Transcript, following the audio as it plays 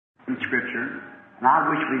in Scripture. And I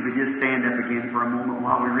wish we could just stand up again for a moment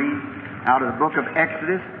while we read out of the book of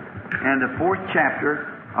Exodus and the 4th chapter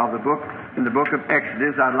of the book. In the book of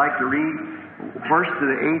Exodus, I'd like to read first to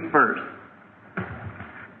the 8th verse.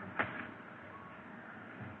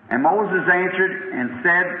 And Moses answered and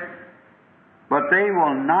said, But they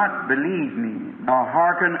will not believe me, nor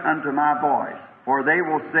hearken unto my voice. For they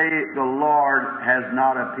will say, The Lord has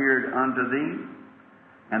not appeared unto thee.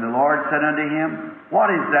 And the Lord said unto him, What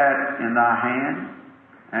is that in thy hand?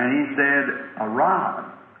 And he said, A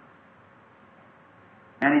rod.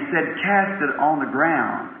 And he said, Cast it on the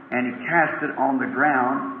ground. And he cast it on the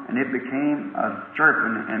ground, and it became a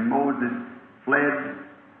serpent, and Moses fled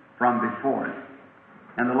from before it.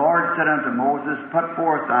 And the Lord said unto Moses, Put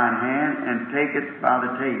forth thine hand, and take it by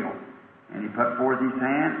the tail. And he put forth his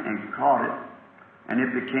hand, and caught it, and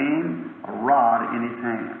it became a rod in his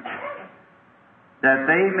hand. That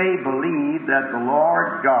they may believe that the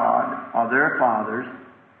Lord God of their fathers,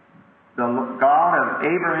 the God of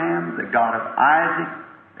Abraham, the God of Isaac,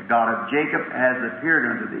 the God of Jacob, has appeared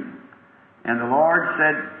unto thee. And the Lord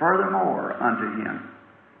said furthermore unto him,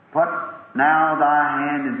 Put now thy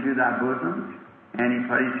hand into thy bosom. And he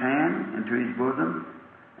put his hand into his bosom.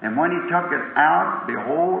 And when he took it out,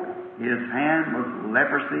 behold, his hand was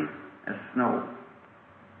leprosy as snow.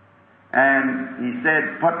 And he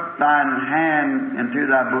said, Put thine hand into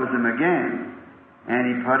thy bosom again. And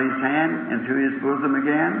he put his hand into his bosom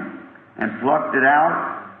again, and plucked it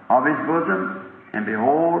out of his bosom. And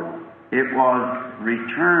behold, it was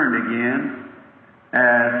returned again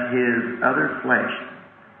as his other flesh.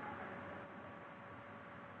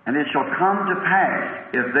 And it shall come to pass,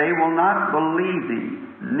 if they will not believe thee,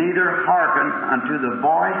 neither hearken unto the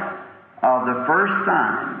voice of the first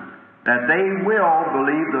sign, that they will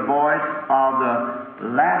believe the voice of the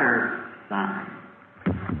latter sign.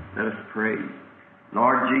 Let us pray.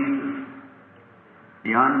 Lord Jesus,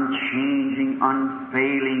 the unchanging,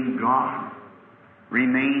 unfailing God,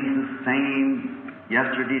 remains the same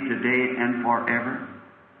yesterday, today, and forever.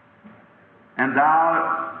 And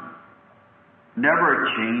Thou never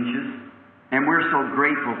changes, and we're so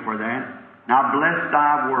grateful for that. Now bless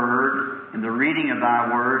Thy Word and the reading of Thy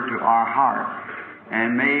Word to our hearts,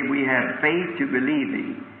 and may we have faith to believe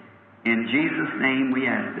Thee. In Jesus' name we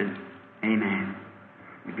ask this. Amen.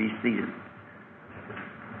 You be seated.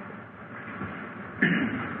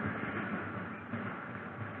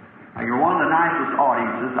 Now, you're one of the nicest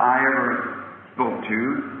audiences I ever spoke to,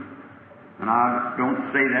 and I don't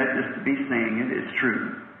say that just to be saying it, it's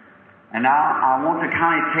true. And now I want to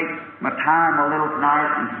kind of take my time a little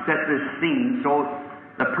tonight and set this scene. So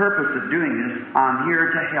the purpose of doing this, I'm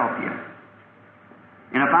here to help you.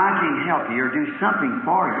 And if I can help you or do something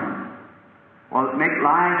for you, well, make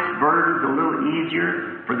life's burdens a little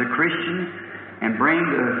easier for the Christian and bring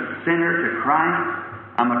the sinner to Christ,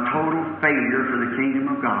 I'm a total failure for the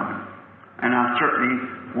kingdom of God. And I certainly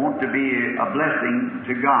want to be a blessing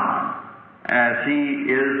to God as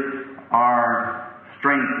He is our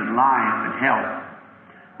strength and life and health.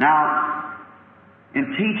 Now,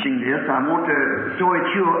 in teaching this, I want to, so that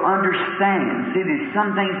you'll understand. See, there's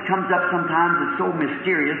some things comes up sometimes that's so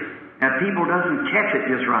mysterious that people doesn't catch it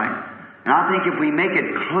just right. And I think if we make it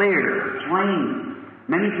clear, plain,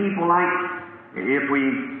 many people like,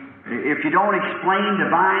 if you don't explain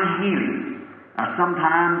divine healing,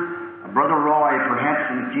 sometimes Brother Roy perhaps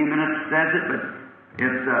in a few minutes says it, but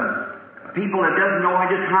it's people that doesn't know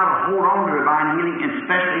just how to hold on to divine healing,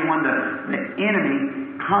 especially when the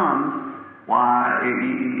enemy comes, why,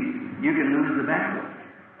 you can lose the battle.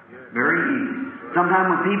 Very easy.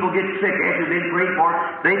 Sometimes when people get sick after they've been prayed for,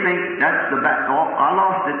 they think that's the battle. Oh, I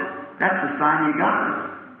lost it. That's the sign you got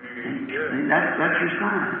it. That's your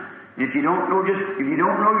sign. If you don't know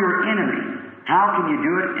your enemy, how can you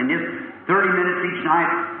do it in just 30 minutes each night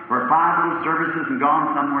for 5 little services and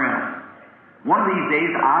gone somewhere else? One of these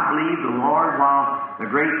days, I believe the Lord, while the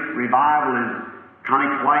great revival is kind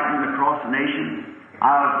of quieting across the nation,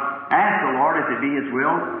 I've asked the Lord, if it be His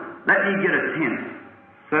will, let me get a tent.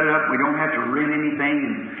 Set it up, we don't have to rent anything,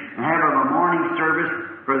 and have a morning service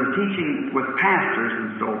for the teaching with pastors and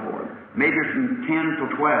so forth. Maybe from 10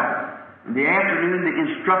 till 12. In the afternoon, the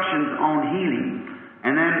instructions on healing.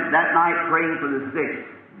 And then that night, praying for the sick.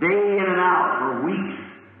 Day in and out for weeks.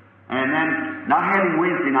 And then not having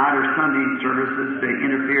Wednesday night or Sunday services to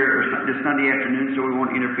interfere, or just Sunday afternoon, so we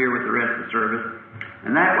won't interfere with the rest of the service.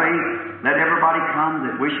 And that way, let everybody come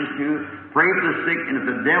that wishes to pray for the sick. And if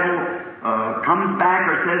the devil comes back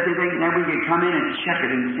or says anything, then we can come in and check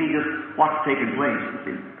it and see just what's taking place. You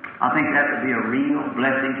see. I think that would be a real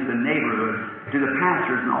blessing to the neighborhood, to the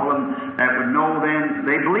pastors and all of them that would know then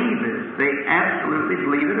they believe this. They absolutely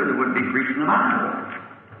believe it, or they wouldn't be preaching the Bible.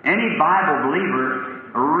 Any Bible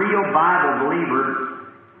believer, a real Bible believer,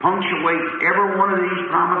 punctuates every one of these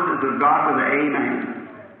promises of God with an amen.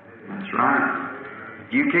 That's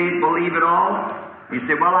right. You can't believe it all. You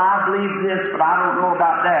say, well, I believe this, but I don't know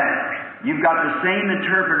about that. You've got the same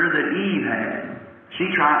interpreter that Eve had. He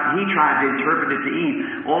tried to interpret it to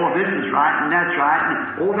Eve. Oh, this is right, and that's right,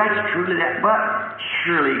 and oh, that's truly that. But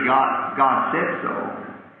surely God said so.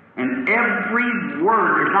 And every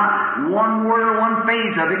word, there's not one word or one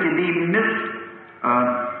phase of it can be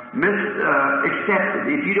accepted.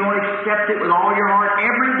 If you don't accept it with all your heart,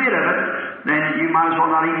 every bit of it, then you might as well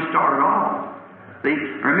not even start at all. See,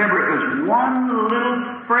 remember, it was one little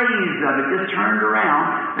phrase of it just turned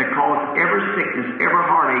around that caused every sickness, every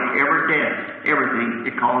heartache, every death, everything.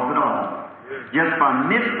 It caused it all. Just by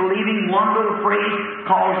misbelieving one little phrase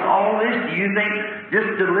caused all this. Do you think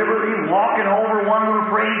just deliberately walking over one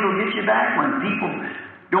little phrase will get you back when people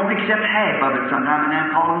don't accept half of it sometimes and then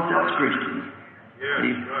call themselves Christians?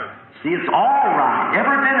 See, it's all right,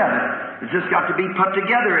 every bit of it. It's just got to be put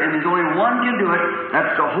together, and there's only one can do it.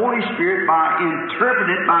 That's the Holy Spirit, by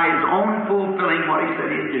interpreting it by His own fulfilling what He said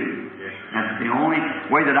He'd do. That's the only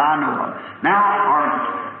way that I know of. Now,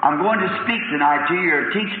 I'm going to speak tonight to you, or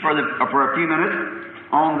teach for a few minutes,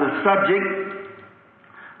 on the subject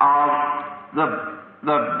of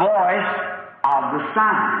the voice of the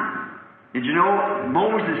sign. Did you know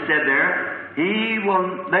Moses said there, they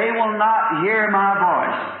will not hear my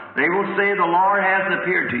voice. They will say, the Lord hasn't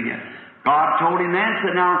appeared to you. God told him then,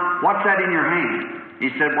 said, now, what's that in your hand? He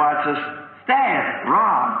said, well, it's a staff,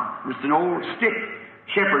 rod. It's an old stick,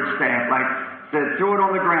 shepherd's staff, like, said, throw it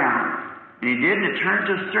on the ground. And he did, and it turned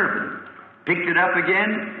to a serpent. Picked it up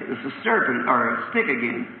again, it was a serpent, or a stick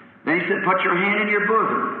again. Then he said, put your hand in your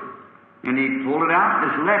bosom. And he pulled it out,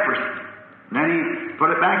 it's leprosy. Then he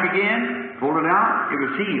put it back again, pulled it out, it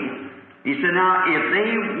was healed. He said, now, if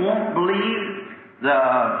they won't believe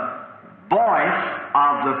the voice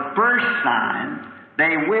of the first sign,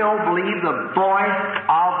 they will believe the voice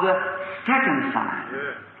of the second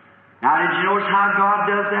sign. Now, did you notice how God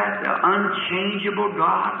does that? The unchangeable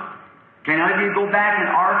God. Can any of you go back in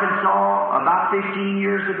Arkansas about 15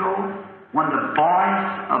 years ago when the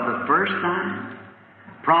voice of the first sign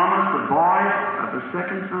promised the voice of the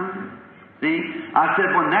second sign? See, I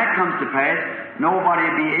said when that comes to pass, nobody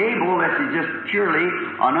will be able, unless he's just purely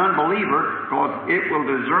an unbeliever, because it will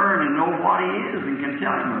discern and know what he is and can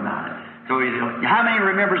tell him about it. So how many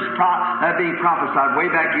remembers that being prophesied way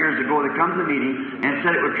back years ago that come to the meeting and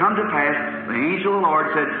said it would come to pass, the angel of the Lord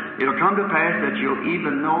said, it'll come to pass that you'll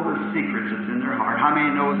even know the secrets that's in their heart. How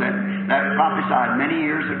many knows that? That prophesied many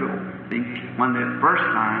years ago, see, when the first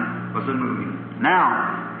sign was a moving.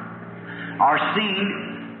 Now, our scene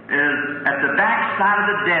is at the backside of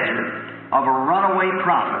the desert of a runaway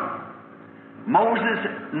prophet. Moses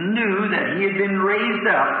knew that he had been raised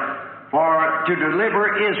up to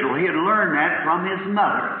deliver Israel. He had learned that from his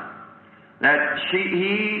mother, that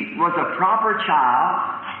he was a proper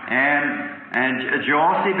child, and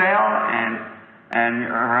Jochebed and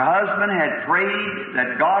her husband had prayed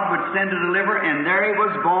that God would send to deliver, and there he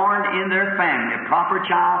was born in their family, a proper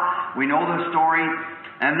child. We know the story.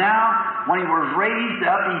 And now, when he was raised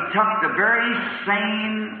up, he took the very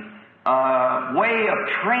same way of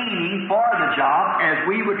training for the job as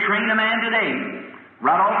we would train a man today.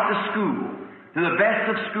 Right off to school, to the best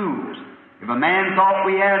of schools. If a man thought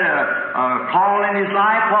we had a call in his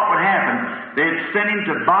life, what would happen? They'd send him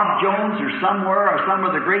to Bob Jones or somewhere, or some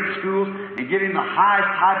of the great schools, and give him the highest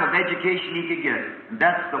type of education he could get. And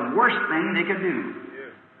that's the worst thing they could do.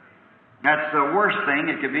 That's the worst thing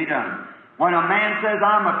that could be done. When a man says,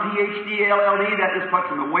 I'm a PhD, LLD, that just puts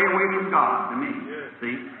him away from God to me.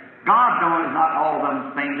 See? God knows not all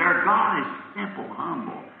them things there. God is simple,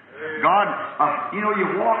 humble. God, you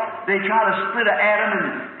walk, they try to split an atom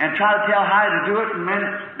and try to tell how to do it, and then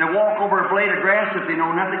they walk over a blade of grass that they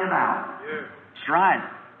know nothing about. That's right.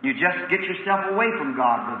 You just get yourself away from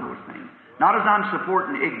God for those things. Not as I'm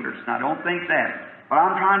supporting ignorance, and I don't think that. But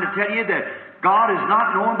I'm trying to tell you that God is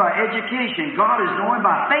not known by education. God is known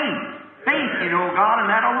by faith. Faith, God, and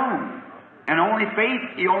that alone. And only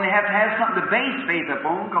faith, you only have to have something to base faith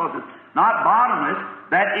upon, because it's not bottomless.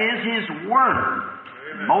 That is His Word.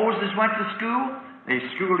 Moses went to school. They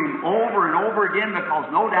schooled him over and over again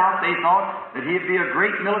because no doubt they thought that he'd be a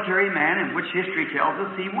great military man, and which history tells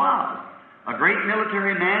us he was. A great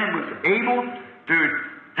military man and was able to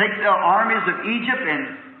take the armies of Egypt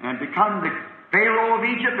and become the Pharaoh of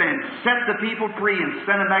Egypt and set the people free and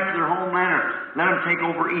sent them back to their homeland or let them take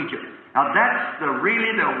over Egypt. Now that's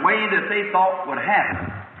really the way that they thought would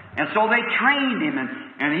happen. And so they trained him,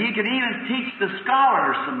 and he could even teach the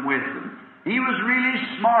scholars some wisdom. He was really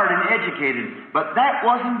smart and educated, but that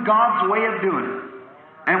wasn't God's way of doing it.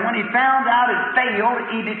 And when he found out it failed,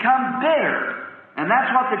 he became bitter. And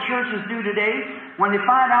that's what the churches do today. When they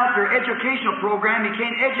find out their educational program, you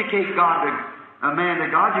can't educate a man to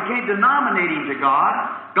God. You can't denominate him to God.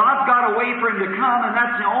 God's got a way for him to come, and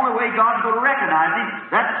that's the only way God's going to recognize him.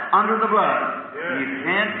 That's under the blood. You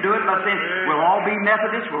can't do it by saying, we'll all be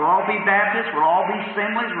Methodists, we'll all be Baptists, we'll all be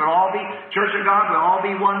Assemblies, we'll all be Church of God, we'll all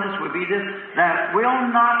be Oneness, we'll be this. That will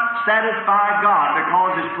not satisfy God,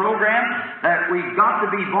 because His program that we've got to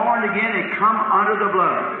be born again and come under the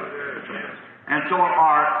blood. And so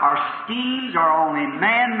our schemes are only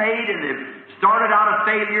man-made, and they've started out a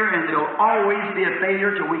failure, and they'll always be a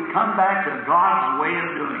failure till we come back to God's way of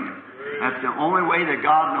doing it. That's the only way that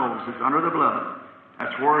God knows. It's under the blood.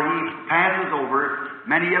 That's where He passes over.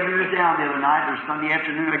 Many of you was down the other night, or Sunday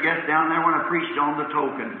afternoon, I guess, down there when I preached on the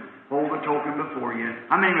token. Hold the token before you.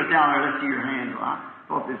 How many was down there? Let's see your hand. Well, I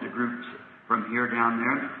thought there's a group from here down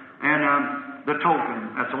there. And the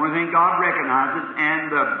token, that's the only thing God recognizes,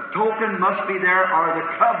 and the token must be there, or the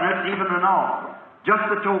covenant, even and all. Just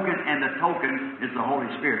the token, and the token is the Holy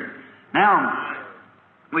Spirit. Now,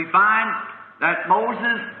 we find that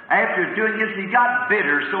Moses, after doing this, he got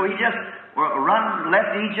bitter, so he just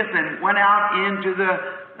left Egypt and went out into the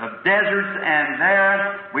deserts, and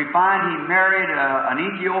there we find he married an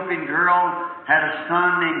Ethiopian girl, had a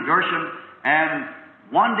son named Gershom, and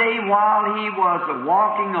one day while he was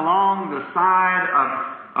walking along the side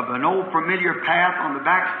of an old familiar path on the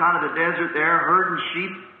backside of the desert there, herding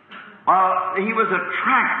sheep, he was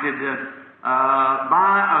attracted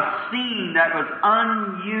by a scene that was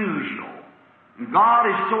unusual. God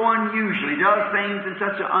is so unusual. He does things in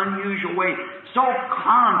such an unusual way, so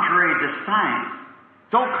contrary to science,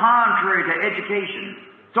 so contrary to education,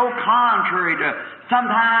 so contrary to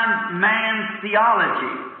sometimes man's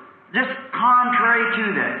theology. Just contrary to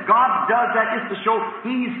that. God does that just to show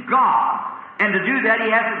He's God. And to do that, He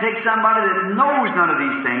has to take somebody that knows none of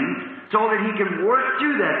these things so that He can work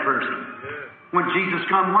through that person. When Jesus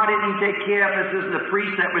come, why didn't He take Caiaphas, the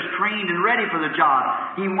priest that was trained and ready for the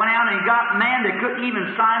job? He went out and He got men that couldn't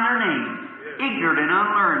even sign their name. Ignorant and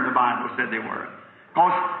unlearned, the Bible said they were.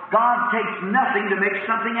 Because God takes nothing to make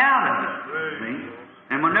something out of it. See?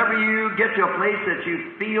 And whenever you get to a place that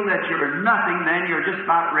you feel that you're nothing, then you're just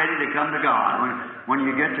about ready to come to God. When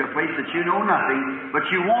you get to a place that you know nothing, but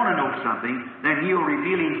you want to know something, then He'll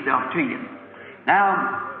reveal Himself to you.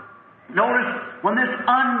 Now, notice when this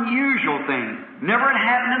unusual thing never had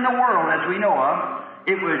happened in the world as we know of,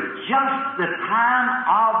 it was just the time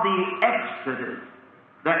of the Exodus.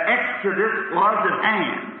 The Exodus was at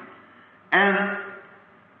hand. And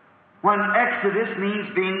when Exodus means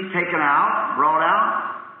being taken out, brought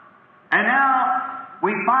out. And now we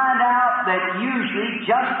find out that usually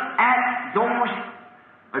just at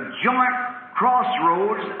those joint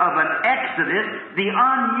crossroads of an Exodus, the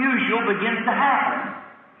unusual begins to happen.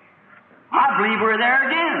 I believe we're there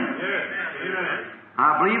again.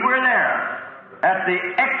 I believe we're there. At the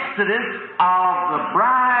Exodus of the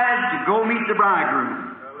bride to go meet the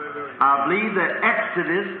bridegroom. I believe the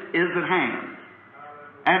Exodus is at hand.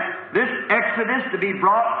 And this Exodus to be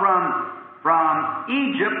brought from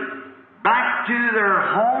Egypt back to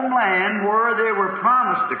their homeland where they were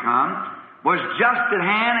promised to come was just at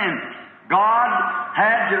hand, and God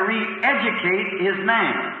had to re-educate His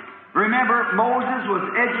man. Remember, Moses was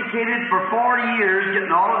educated for 40 years,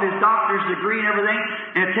 getting all of his doctor's degree and everything,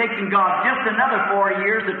 and it taken God just another 40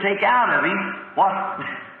 years to take out of him what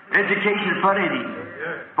education put in him.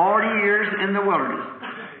 40 years in the wilderness.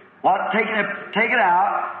 What take it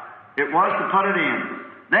out, it was to put it in.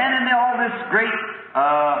 Then in all this great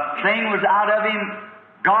thing was out of him,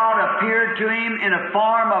 God appeared to him in a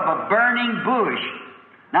form of a burning bush.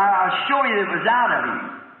 Now I'll show you that it was out of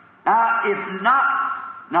him. Now if not,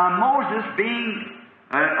 Moses being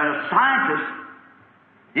a scientist,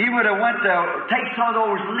 he would have went to take some of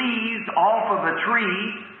those leaves off of a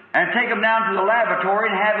tree and take them down to the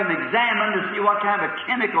laboratory and have them examined to see what kind of a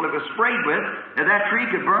chemical it was sprayed with, that that tree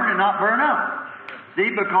could burn and not burn up.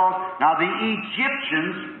 See, because now the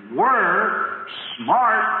Egyptians were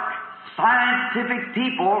smart, scientific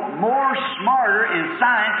people, more smarter in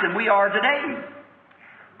science than we are today.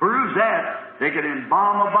 Proves that. They could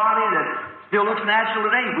embalm a body that still looks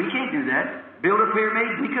natural today. We can't do that. Build a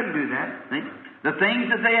pyramid, we couldn't do that. See? The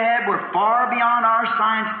things that they had were far beyond our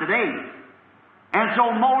science today. And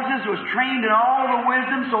so Moses was trained in all the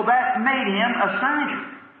wisdom, so that made him a scientist.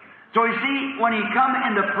 So you see, when he come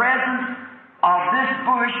in the presence of this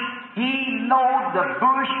bush, he knowed the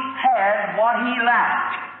bush had what he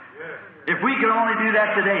lacked. If we could only do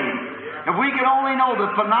that today, if we could only know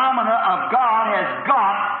the phenomena of God has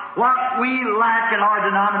got what we lack in our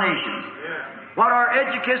denominations. What our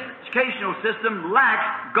educational system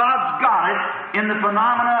lacks, God's got it in the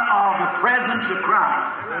phenomena of the presence of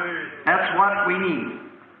Christ. That's what we need.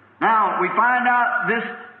 Now, we find out this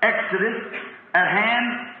Exodus at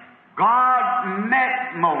hand, God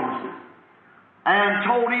met Moses and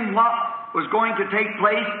told him what was going to take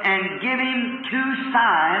place and give him 2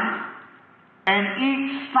 signs, and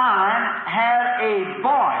each sign had a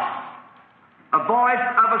voice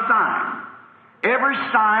of a sign. Every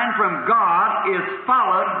sign from God is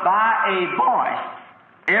followed by a voice.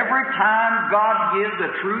 Every time God gives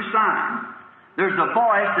a true sign, there's a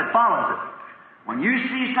voice that follows it. When you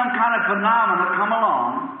see some kind of phenomena come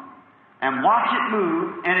along and watch it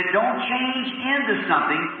move, and it don't change into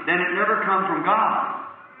something, then it never comes from God.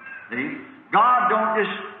 See? God don't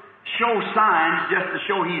just show signs just to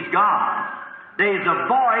show He's God. There's a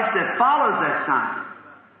voice that follows that sign.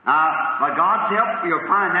 By God's help, you'll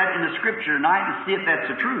find that in the Scripture tonight and see if that's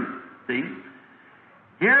the truth. See?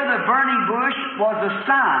 Here the burning bush was a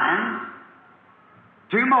sign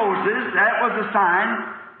to Moses. That was a sign,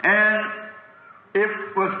 and it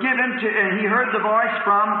was given to, and he heard the voice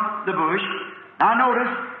from the bush. Now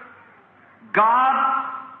notice, God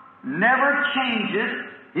never changes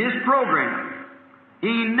His program.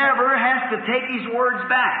 He never has to take His words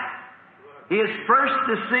back. His first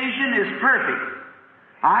decision is perfect.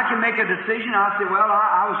 I can make a decision, I'll say, well,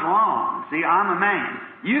 I was wrong. See, I'm a man.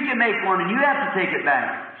 You can make one and you have to take it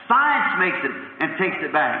back. Science makes it and takes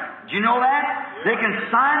it back. Do you know that? They can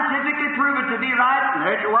scientifically prove it to be right, and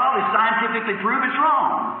after a while they scientifically prove it's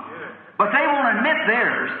wrong. But they won't admit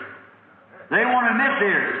theirs. They won't admit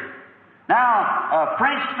theirs. Now, a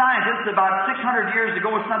French scientist about 600 years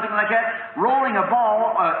ago or something like that, rolling a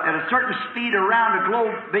ball at a certain speed around a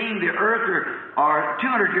globe being the Earth, or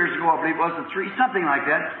 200 years ago, I believe it was, something like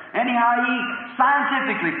that. Anyhow, he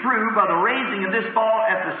scientifically proved by the raising of this ball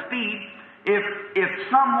at the speed, if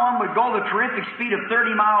someone would go the terrific speed of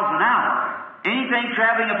 30 miles an hour, anything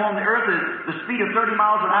traveling upon the Earth at the speed of 30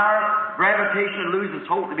 miles an hour, gravitation loses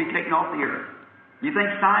hold to be taken off the Earth. You think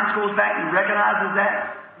science goes back and recognizes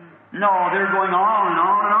that? No, they're going on and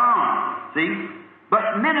on and on. See?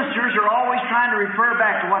 But ministers are always trying to refer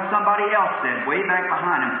back to what somebody else said, way back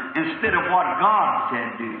behind them, instead of what God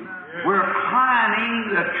said do. We're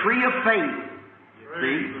climbing the tree of faith.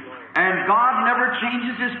 See? And God never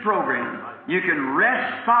changes His program. You can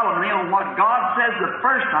rest solemnly on what God says the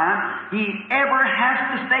first time. He ever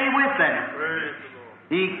has to stay with that.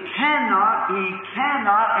 He cannot,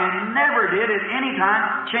 and never did at any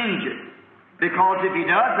time change it. Because if He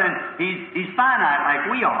does, then He's finite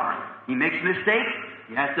like we are. He makes mistakes.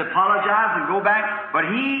 He has to apologize and go back. But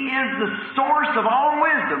He is the source of all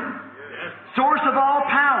wisdom, source of all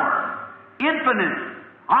power, infinite,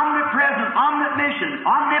 omnipresent, omniscient,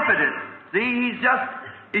 omnipotent. See,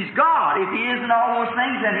 He's God. If He isn't all those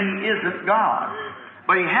things, then He isn't God.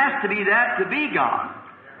 But He has to be that to be God.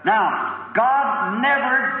 Now, God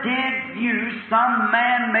never did use some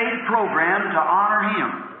man-made program to honor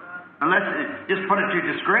Him. Unless it just put it to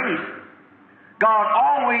disgrace. God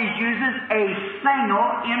always uses a single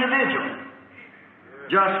individual.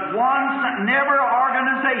 Just one, never an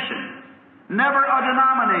organization, never a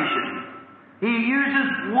denomination. He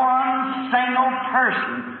uses one single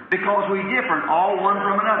person because we differ all one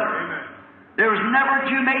from another. There was never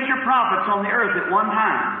 2 major prophets on the earth at one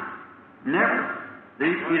time. Never.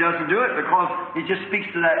 He doesn't do it because He just speaks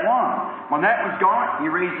to that one. When that was gone, He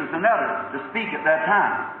raises another to speak at that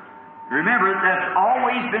time. Remember, that's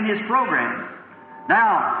always been His program.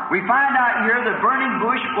 Now, we find out here the burning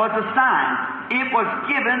bush was a sign. It was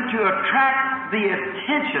given to attract the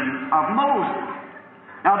attention of Moses.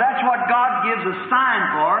 Now, that's what God gives a sign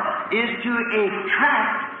for, is to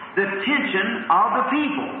attract the attention of the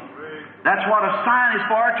people. That's what a sign is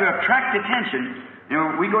for, to attract attention. You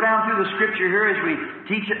know, we go down through the Scripture here as we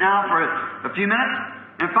teach it now for a few minutes,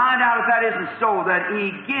 and find out if that isn't so, that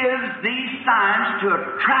He gives these signs to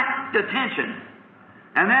attract attention.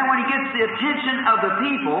 And then when He gets the attention of the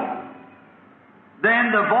people,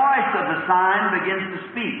 then the voice of the sign begins to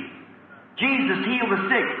speak. Jesus healed the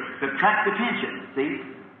sick to attract attention, see?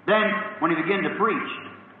 Then when He began to preach,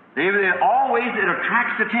 it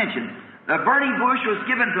attracts attention. The burning bush was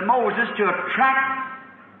given to Moses to attract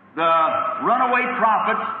the runaway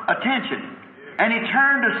prophet's attention. And he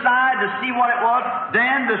turned aside to see what it was.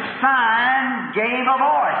 Then the sign gave a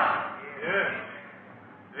voice. Yes.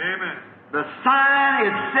 Amen. The sign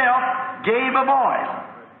itself gave a voice.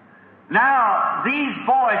 Now, these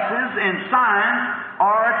voices and signs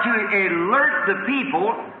are to alert the people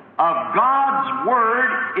of God's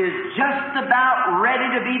Word is just about ready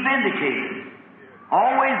to be vindicated.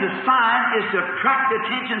 Always the sign is to attract the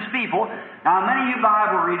attention of people. Now, many of you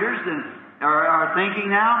Bible readers are thinking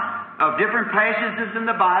now of different passages in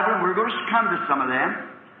the Bible, and we're going to come to some of them,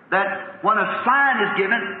 that when a sign is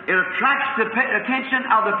given, it attracts the attention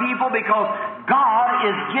of the people because God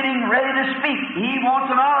is getting ready to speak. He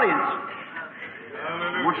wants an audience.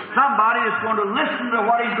 Or somebody is going to listen to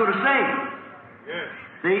what He's going to say. Yes.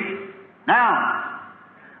 See? Now,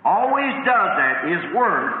 always does that. His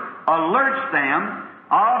Word alerts them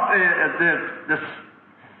of the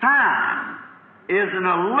sign is an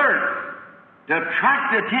alert to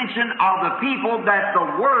attract the attention of the people that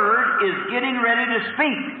the Word is getting ready to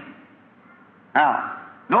speak. Now,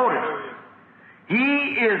 notice, He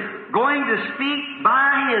is going to speak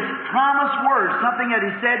by His promised Word, something that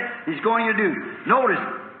He said He's going to do. Notice,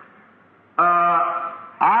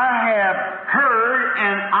 I have heard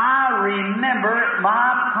and I remember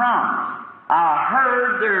my promise. I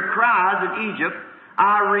heard their cries in Egypt.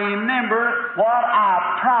 I remember what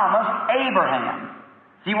I promised Abraham.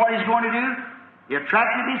 See what He's going to do? He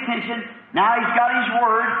attracted his attention. Now He's got His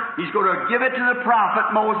Word. He's going to give it to the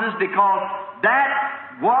prophet Moses because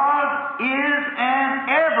that was, is, and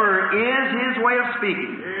ever is His way of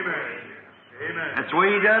speaking. Amen. Amen. That's the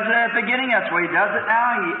way He does it at the beginning. That's the way He does it now.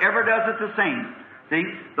 He ever does it the same. See,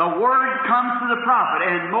 the Word comes to the prophet,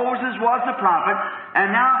 and Moses was the prophet,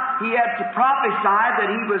 and now he had to prophesy that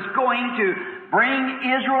he was going to bring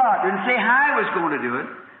Israel out. Didn't say how He was going to do it,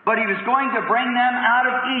 but He was going to bring them out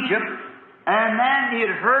of Egypt. And then He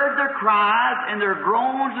had heard their cries and their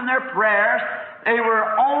groans and their prayers. They were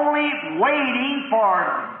only waiting for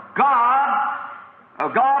God.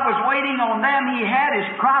 God was waiting on them. He had His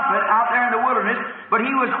prophet out there in the wilderness, but He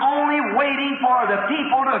was only waiting for the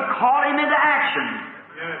people to call Him into action.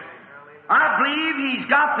 Yes. I believe He's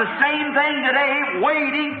got the same thing today,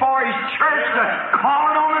 waiting for His church to call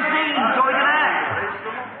it on the scene so He can act.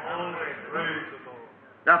 Praise the Lord.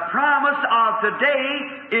 The promise of today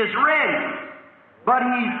is ready. But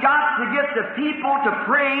He's got to get the people to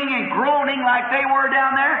praying and groaning like they were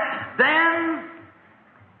down there. Then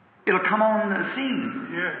it'll come on the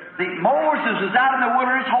scene. Yes. See, Moses was out in the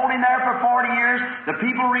wilderness holding there for 40 years. The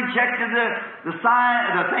people rejected the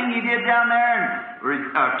thing he did down there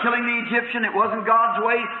and killing the Egyptian. It wasn't God's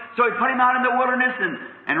way. So He put him out in the wilderness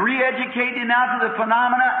and re-educated him out to the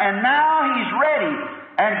phenomena. And now he's ready.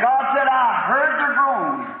 And God said, I heard their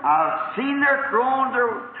groans. I've seen their groans,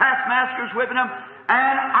 their taskmasters whipping them.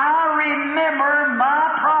 And I remember my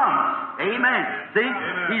promise. Amen. See,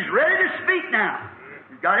 Amen. He's ready to speak now.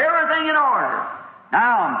 He's got everything in order.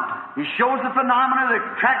 Now, He shows the phenomena that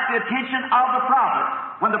attract the attention of the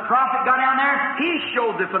prophet. When the prophet got down there, he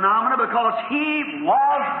showed the phenomena because he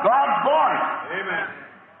was God's voice. Amen.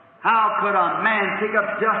 How could a man pick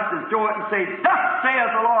up dust and throw it and say, "Thus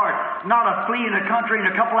saith the Lord"? Not a flea in the country in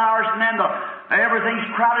a couple hours, and then everything's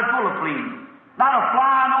crowded full of fleas. Not a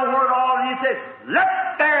fly nowhere at all. And He said,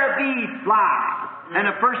 "Let there be flies." And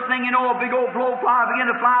the first thing you know, a big old blowfly began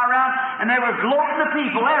to fly around, and they were gloating the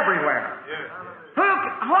people everywhere. Yes.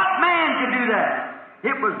 What man could do that?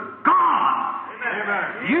 It was God.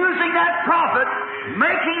 Amen. Using that prophet,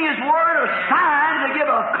 making His Word a sign to give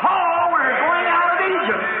a call we're going out of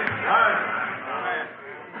Egypt.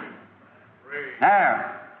 Now,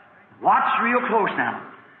 watch real close now.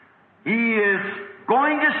 He is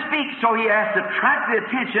going to speak, so he has to attract the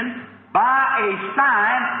attention by a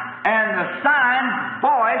sign, and the sign's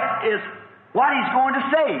voice is what he's going to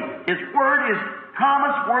say. His word, His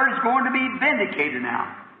promised word is going to be vindicated now.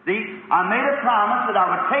 See, I made a promise that I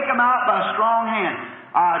would take them out by a strong hand.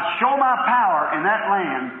 I'd show my power in that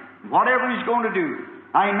land, whatever He's going to do.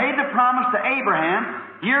 He made the promise to Abraham.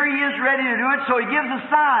 Here He is ready to do it, so He gives a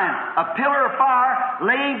sign, a pillar of fire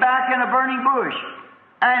laying back in a burning bush.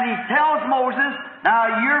 And He tells Moses,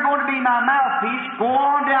 "Now you're going to be my mouthpiece. Go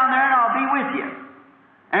on down there and I'll be with you."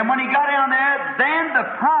 And when he got down there, then the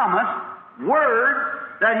promised word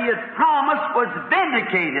that he had promised was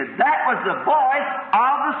vindicated. That was the voice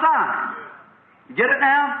of the sign. You get it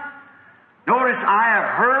now? Notice, I have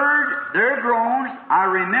heard their groans. I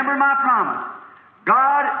remember my promise.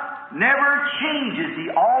 God never changes. He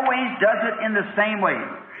always does it in the same way.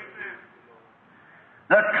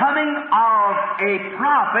 The coming of a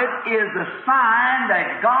prophet is a sign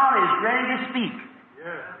that God is ready to speak.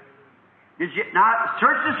 Yes. Now,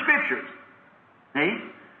 search the Scriptures. See?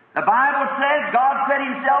 The Bible says God said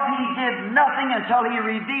Himself He did nothing until He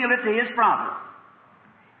revealed it to His prophets.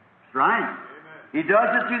 That's right. He does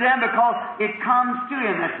it to them because it comes to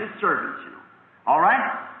Him. That's His servants, you know. All right?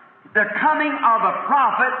 The coming of a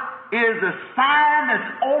prophet is a sign that's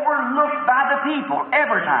overlooked by the people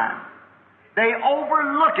every time. They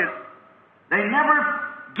overlook it. They never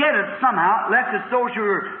get it somehow, unless it's those who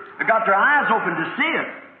have got their eyes open to see it.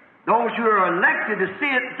 Those who are elected to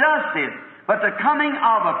see it does see it. But the coming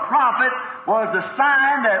of a prophet was a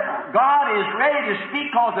sign that God is ready to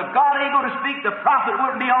speak, because if God ain't going to speak, the prophet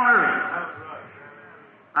wouldn't be on earth.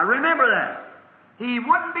 I remember that. He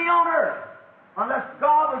wouldn't be on earth unless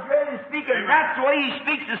God was ready to speak, and that's the way He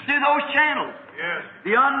speaks, is through those channels. Yes.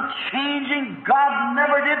 The unchanging God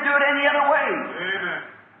never did do it any other way. Amen.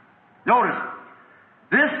 Notice,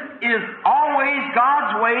 this is always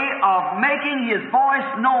God's way of making His voice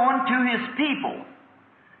known to His people.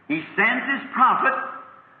 He sends His prophet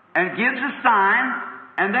and gives a sign,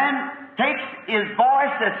 and then takes His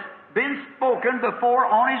voice that's been spoken before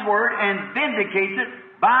on His Word and vindicates it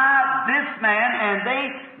by this man, and they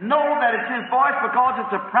know that it's His voice because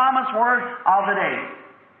it's a promised word of the day.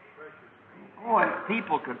 Boy, if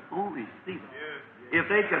people could only see that. If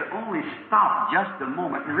they could only stop just a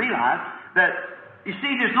moment and realize that, you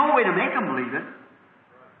see, there's no way to make them believe it.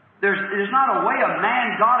 There's not a way a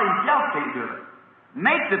man, God Himself, can do it.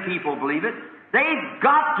 Make the people believe it. They've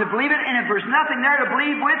got to believe it, and if there's nothing there to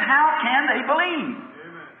believe with, how can they believe?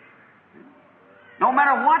 No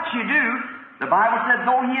matter what you do, the Bible said,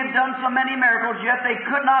 though He had done so many miracles, yet they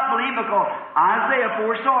could not believe, because Isaiah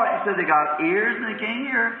foresaw it. He said they got ears and they can't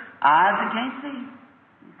hear, eyes and can't see.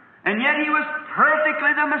 And yet He was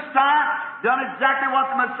perfectly the Messiah, done exactly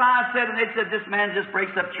what the Messiah said, and they said, this man just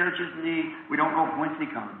breaks up churches and we don't know from whence he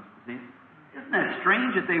comes. See? Isn't that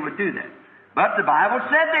strange that they would do that? But the Bible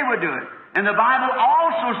said they would do it. And the Bible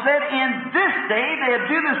also said in this day they'd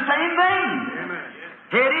do the same thing. Amen.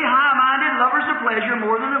 Heady, high-minded, lovers of pleasure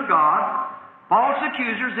more than of God, false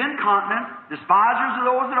accusers, incontinent, despisers of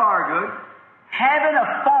those that are good, having a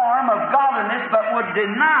form of godliness, but would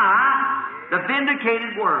deny the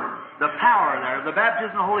vindicated word, the power there, the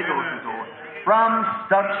baptism of the Holy Ghost and so on. From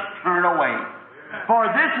such turn away. For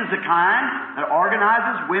this is the kind that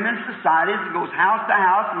organizes women's societies and goes house to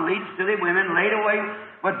house and leads silly women laid away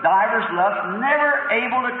with divers lusts, never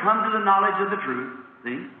able to come to the knowledge of the truth.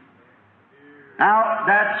 See? Now,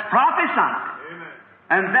 that's prophesied. Amen.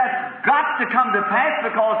 And that's got to come to pass,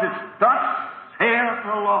 because it's thus saith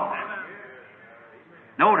the Lord.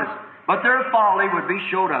 Notice, but their folly would be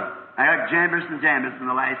showed up, like Jambres and Jambres in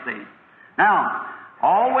the last days. Now,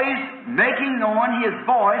 always making known His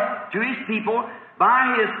voice to His people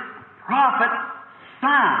by His prophet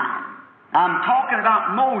sign. I'm talking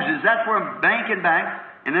about Moses. That's where I'm banking back,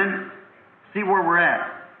 and then see where we're at.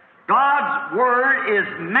 God's Word is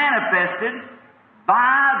manifested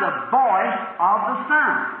by the voice of the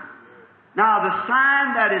sign. Now, the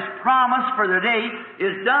sign that is promised for the day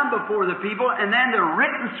is done before the people, and then the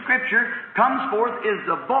written Scripture comes forth is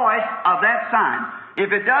the voice of that sign.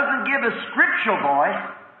 If it doesn't give a scriptural voice,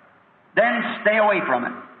 then stay away from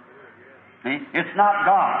it. See? It's not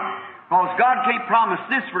God. Because God can't promise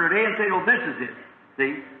this for today and say, oh, this is it.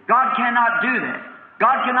 See? God cannot do that.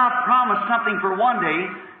 God cannot promise something for one day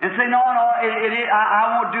and say, no,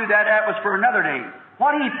 I won't do that. That was for another day.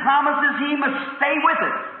 What He promises, He must stay with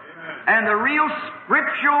it. And the real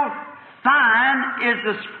scriptural sign is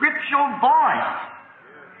the scriptural voice.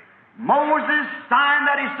 Moses' sign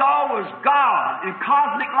that he saw was God in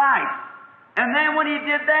cosmic light. And then when he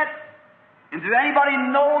did that, and does anybody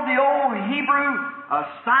know the old Hebrew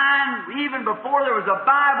sign, even before there was a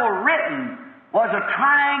Bible written, was a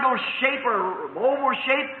triangle shape or oval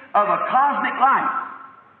shape of a cosmic light?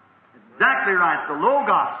 Exactly right, the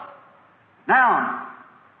Logos. Now,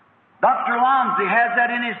 Dr. Lomsey has that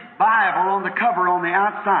in his Bible on the cover on the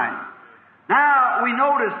outside. Now, we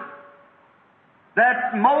notice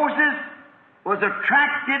that Moses was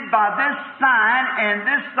attracted by this sign, and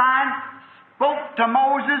this sign spoke to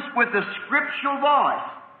Moses with a scriptural voice.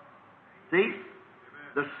 See?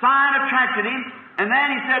 The sign attracted him, and then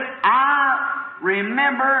he said, I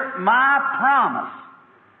remember my promise,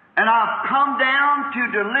 and I've come down to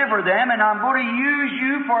deliver them, and I'm going to use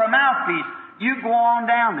you for a mouthpiece. You go on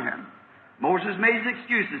down there. Moses made his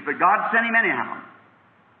excuses, but God sent him anyhow.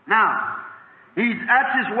 Now,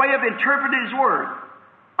 that's his way of interpreting His Word.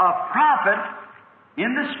 A prophet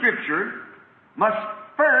in the Scripture must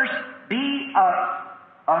first be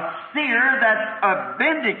a seer that's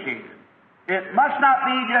vindicated. It must not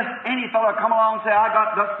be just any fellow come along and say, I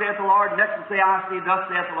got thus saith the Lord, next one say, I see thus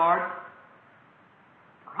saith the Lord.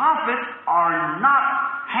 prophets are not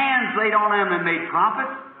hands laid on them and made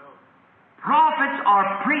prophets. Prophets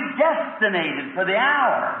are predestinated for the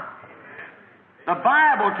hour. The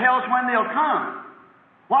Bible tells when they'll come,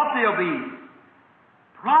 what they'll be.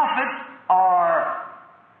 Prophets are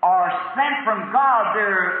sent from God.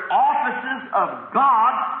 They're offices of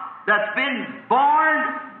God that's been born.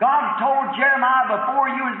 God told Jeremiah, before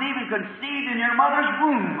you was even conceived in your mother's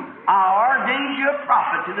womb, I ordained you a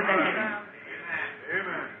prophet to the nation.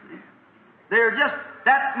 Amen. They're just,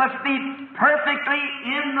 that must be perfectly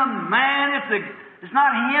in the man. It's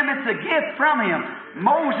not him, it's a gift from him.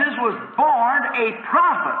 Moses was born a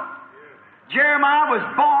prophet. Jeremiah was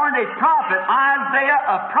born a prophet. Isaiah,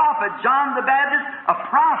 a prophet. John the Baptist, a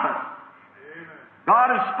prophet. God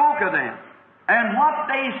has spoke of them. And what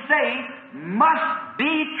they say must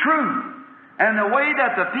be true. And the way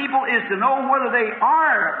that the people is to know whether they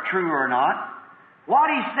are true or not,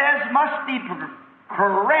 what he says must be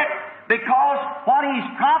correct, because what he's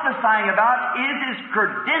prophesying about is his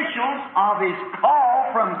credentials of his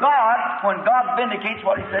call from God when God vindicates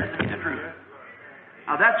what he says to be the truth.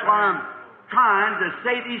 Now that's why I'm trying to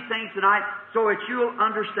say these things tonight so that you'll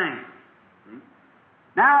understand.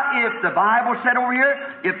 Now, if the Bible said over here,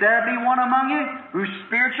 if there be one among you who's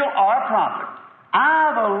spiritual or a prophet,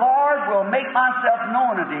 I, the Lord, will make myself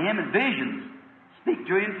known unto him in visions, speak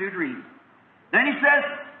to him through dreams. Then he says,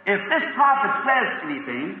 if this prophet says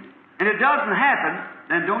anything, and it doesn't happen,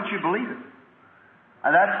 then don't you believe it.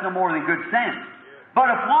 Now, that's no more than good sense.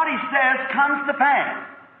 But if what he says comes to pass,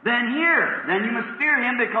 then you must fear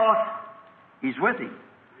him, because he's with him.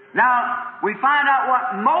 Now, we find out what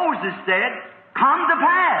Moses said come to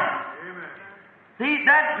pass. Amen. See,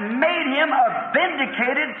 that made him a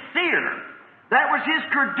vindicated seer. That was his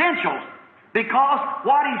credentials. Because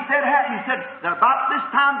what he said happened. He said, about this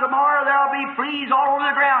time tomorrow there'll be fleas all over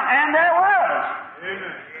the ground. And there was.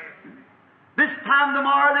 Amen. This time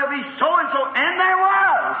tomorrow there'll be so-and-so. And there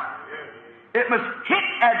was. It was hit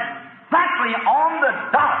exactly on the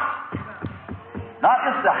dot. Not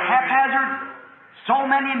just a haphazard. So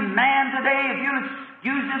many men today, if you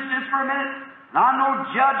excuse this just for a minute, and I'm no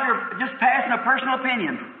judge or just passing a personal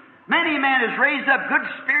opinion. Many men has raised up good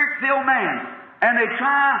spirit-filled men, and they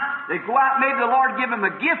go out, maybe the Lord give them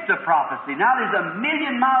a gift of prophecy. Now there's a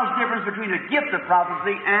million miles difference between a gift of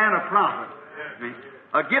prophecy and a prophet.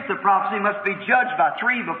 A gift of prophecy must be judged by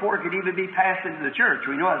 3 before it could even be passed into the church.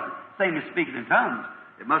 We know it's the same as speaking in tongues.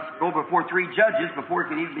 It must go before 3 judges before it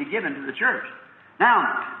can even be given to the church.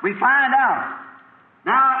 Now, we find out.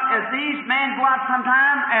 Now, as these men go out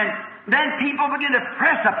sometime, and then people begin to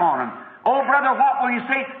press upon him. Oh, brother, what will you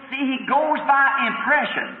say? See, he goes by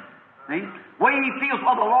impression. See? Way he feels,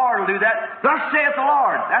 well, the Lord will do that. Thus saith the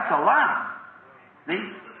Lord. That's a lie. See?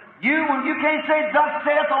 You can't say, thus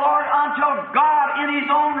saith the Lord, until God in his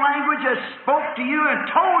own language has spoke to you and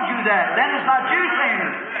told you that. Then it's not you saying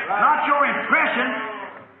it. Not your impression.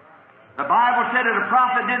 The Bible said that a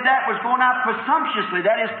prophet did that, was going out presumptuously.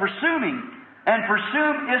 That is presuming. And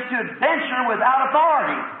presume is to adventure without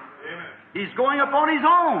authority. Amen. He's going upon his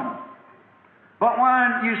own. But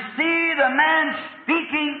when you see the man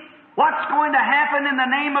speaking what's going to happen in the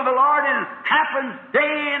name of the Lord, and it happens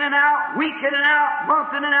day in and out, week in and out,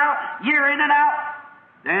 month in and out, year in and out,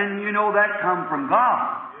 then you know that come from God.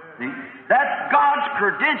 See? That's God's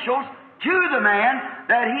credentials to the man,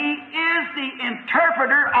 that he is the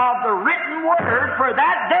interpreter of the written word for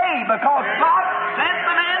that day, because God sent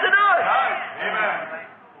the man to do it. Amen.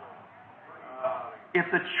 If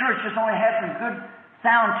the church just only had some good,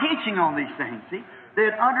 sound teaching on these things, see,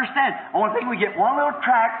 they'd understand. Only thing, we get one little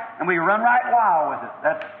tract and we run right wild with it.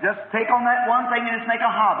 That's just take on that one thing and just make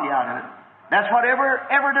a hobby out of it. That's what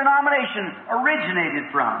every denomination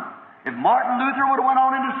originated from. If Martin Luther would have went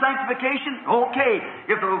on into sanctification, okay.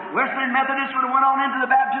 If the Wesleyan Methodists would have went on into the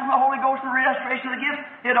baptism of the Holy Ghost and the restoration of the gifts,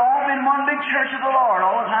 it'd all been one big church of the Lord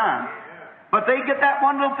all the time. But they get that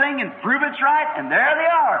one little thing and prove it's right, and there they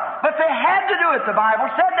are. But they had to do it. The Bible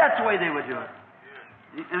said that's the way they would do it.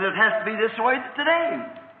 And it has to be this way today.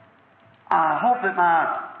 I hope that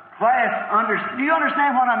my class do you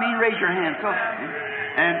understand what I mean? Raise your hand. So,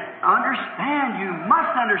 and understand, you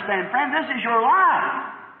must understand, friend, this is your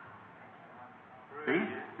life. See?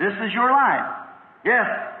 This is your life. Yes,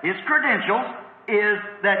 his credentials is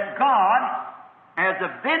that God has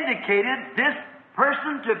vindicated this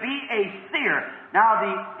person to be a seer. Now,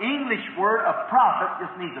 the English word of prophet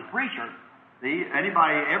just means a preacher. See?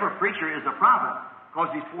 Every preacher is a prophet,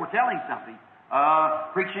 because he's foretelling something.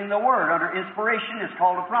 Preaching the word under inspiration is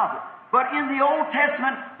called a prophet. But in the Old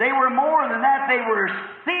Testament, they were more than that. They were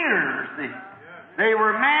seers. See? They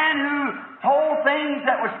were men who told things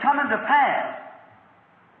that was coming to pass.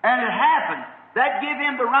 And it happened. That gave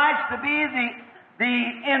him the rights to be the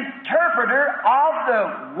interpreter of the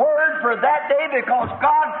Word for that day, because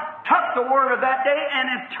God took the Word of that day and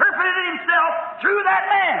interpreted it Himself through that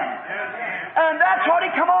man. And that's what He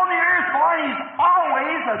come on the earth for. He's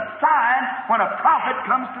always a sign when a prophet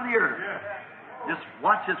comes to the earth. Just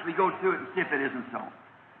watch as we go through it and see if it isn't so.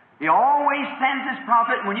 He always sends His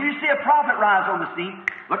prophet. When you see a prophet rise on the scene,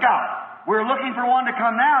 look out. We're looking for one to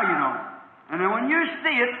come now, you know. And then when you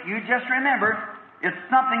see it, you just remember it's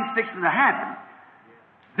something fixing to happen.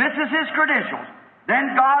 This is His credentials.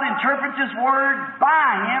 Then God interprets His Word by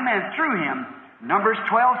Him and through Him. Numbers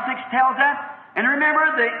 12:6 tells that. And remember,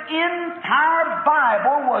 the entire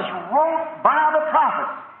Bible was wrote by the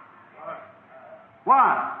prophets.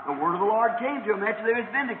 Why? The Word of the Lord came to them after they was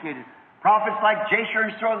vindicated. Prophets like Jasher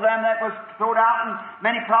and Sotherlam that was thrown out, and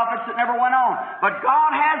many prophets that never went on. But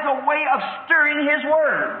God has a way of stirring His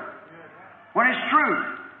Word when it's truth.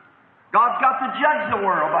 God's got to judge the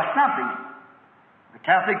world by something. The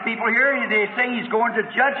Catholic people here, they say He's going to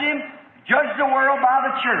judge the world by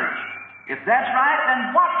the church. If that's right,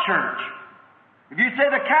 then what church? If you say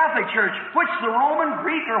the Catholic Church, which the Roman,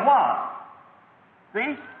 Greek, or what?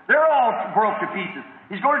 See? They're all broke to pieces.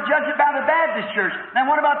 He's going to judge it by the Baptist Church. Then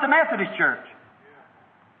what about the Methodist Church?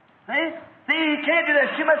 See? See, He can't do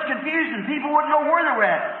that. There's too much confusion. People wouldn't know where they're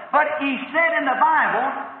at. But He said in the Bible,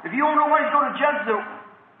 if you don't know what He's going to judge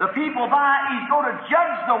the people by, He's going to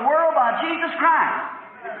judge the world by Jesus Christ.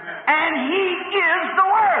 And He is the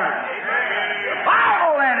Word. The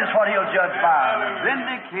Bible then is what He'll judge by. The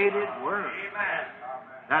vindicated Word.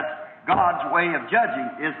 That's God's way of judging,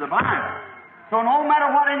 is the Bible. So no matter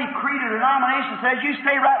what any creed or denomination says, you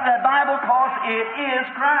stay right in that Bible because it is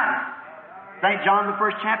Christ. St. John, the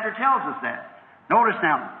 1st chapter, tells us that. Notice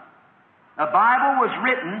now, the Bible was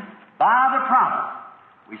written by the prophet.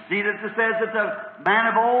 We see that it says that the man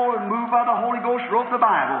of old and moved by the Holy Ghost wrote the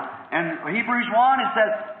Bible. And Hebrews 1, it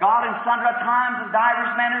says, God in sundry times and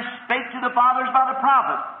divers manners spake to the fathers by the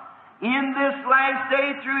prophets. In this last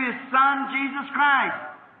day through His Son, Jesus Christ.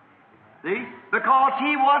 See? Because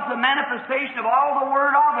He was the manifestation of all the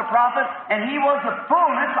Word of the prophet, and He was the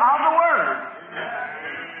fullness of the Word.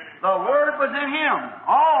 The Word was in Him,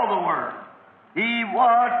 all the Word. He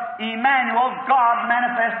was Emmanuel, God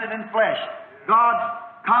manifested in flesh. God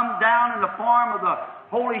come down in the form of the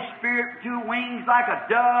Holy Spirit, 2 wings like a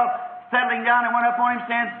dove, settling down and went up on Him,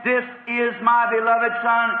 saying, This is my beloved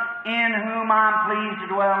Son, in whom I'm pleased to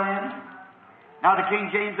dwell in. Now the King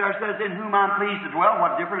James there says, in whom I'm pleased to dwell.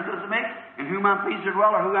 What difference does it make? In whom I'm pleased to dwell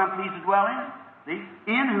or who I'm pleased to dwell in? See?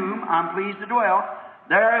 In whom I'm pleased to dwell.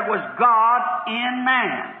 There was God in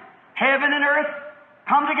man. Heaven and earth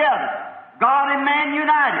come together. God and man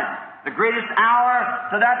united. The greatest hour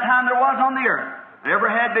to that time there was on the earth. There ever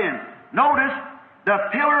had been. Notice the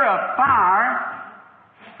pillar of fire,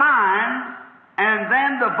 sign, and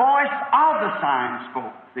then the voice of the sign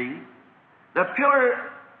spoke. See? The pillar,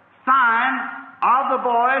 sign, of the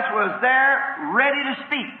voice was there ready to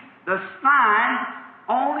speak. The sign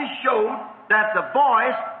only showed that the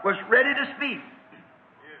voice was ready to speak.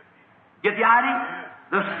 Get the idea?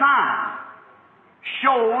 The sign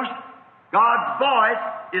shows God's voice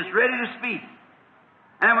is ready to speak.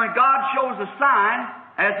 And when God shows a sign,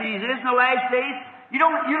 as He is in the last days, you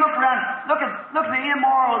look around, look at the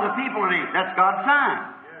immoral of the people today. That's God's sign.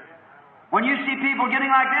 When you see people getting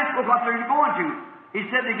like this, look what they're going to. He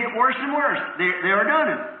said they get worse and worse. They are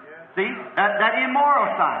doing it. See? That immoral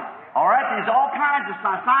sign. All right? There's all kinds of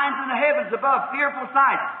signs. Signs in the heavens above. Fearful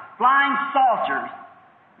sights. Flying saucers.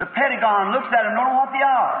 The Pentagon looks at them, don't know what they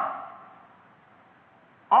are.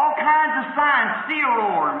 All kinds of signs. Sea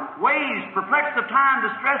roar, waves, perplex of time,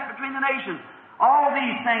 distress between the nations. All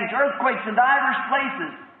these things. Earthquakes in divers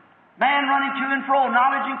places. Man running to and fro.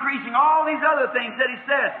 Knowledge increasing. All these other things that He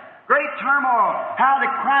said. Great turmoil, how the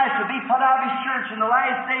Christ would be put out of His church in the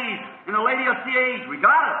last days, in the Laodicean age. We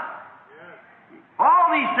got it. All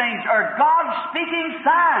these things are God speaking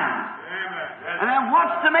signs. And then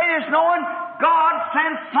what's to make us knowing? God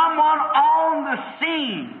sent someone on the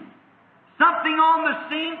scene. Something on the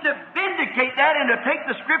scene to vindicate that and to take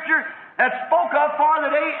the Scripture that spoke of for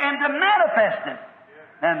the day and to manifest it.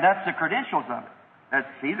 And that's the credentials of it.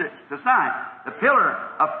 See, that's the sign. The pillar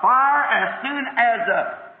of fire, as soon as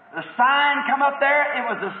the sign come up there,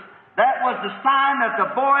 that was the sign that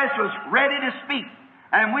the voice was ready to speak.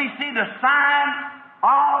 And we see the sign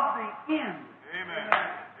of the end. Amen.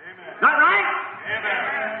 Is that right?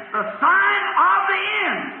 Amen. The sign of the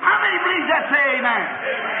end. How many believe that? Say amen.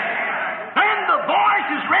 Amen. Then the voice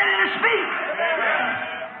is ready to speak. Amen.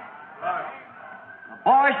 The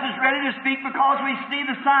voice is ready to speak because we see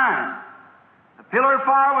the sign. The Pillar of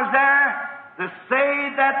fire was there to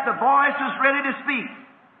say that the voice was ready to speak.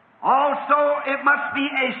 Also, it must be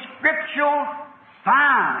a scriptural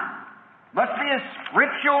sign. Must be a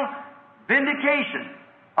scriptural vindication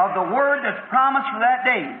of the word that's promised for that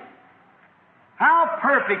day. How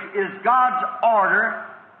perfect is God's order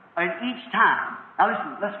in each time. Now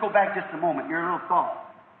listen, let's go back just a moment, your little thought.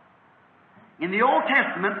 In the Old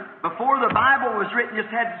Testament, before the Bible was written,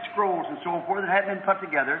 just had the scrolls and so forth that hadn't been put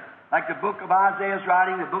together, like the book of Isaiah's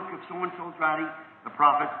writing, the book of so-and-so's writing, the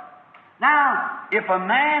prophets. Now, if a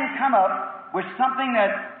man come up with something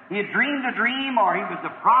that he had dreamed a dream or he was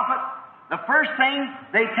a prophet, the first thing,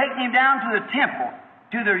 they take him down to the temple,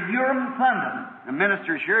 to the Urim Thummim. The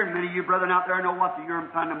ministers here, and many of you brethren out there know what the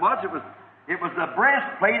Urim Thummim was. It was the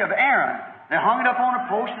breastplate of Aaron. They hung it up on a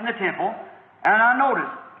post in the temple, and I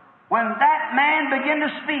noticed, when that man began to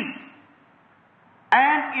speak,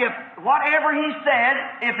 and if whatever he said,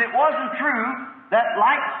 if it wasn't true, that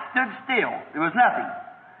light stood still. There was nothing.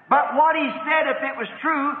 But what he said, if it was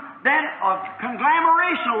true, then a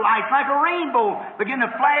conglomeration of lights, like a rainbow, began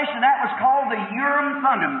to flash, and that was called the Urim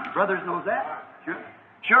Thummim. Brothers knows that?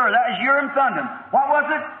 Sure, that was Urim Thummim. What was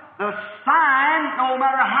it? The sign, no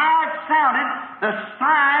matter how it sounded, the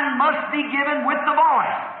sign must be given with the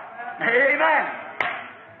voice. Amen.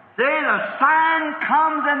 See, the sign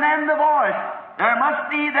comes and then the voice. There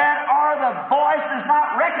must be that or the voice is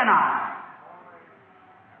not recognized.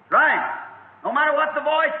 Right. No matter what the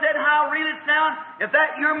voice said, how real it sounded, if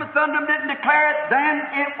that Urim Thummim didn't declare it, then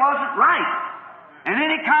it wasn't right. And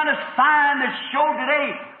any kind of sign that's showed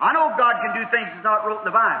today, I know God can do things that's not wrote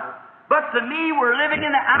in the Bible. But to me, we're living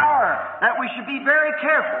in the hour that we should be very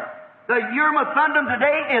careful. The Urim Thummim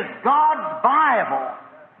today is God's Bible.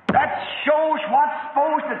 That shows what's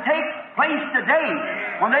supposed to take place today.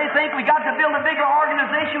 When they think we got to build a bigger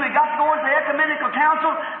organization, we got to go into the ecumenical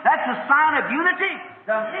council, that's a sign of unity.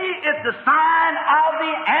 To me, it's the sign of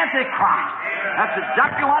the Antichrist. That's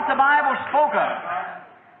exactly what the Bible spoke of.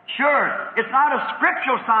 Sure, it's not a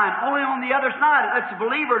scriptural sign, only on the other side. It lets the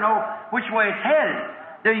believer know which way it's headed.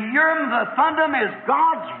 The Urim Thummim is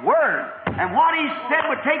God's Word. And what He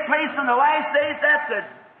said would take place in the last days, that's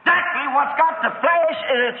exactly what's got to flash,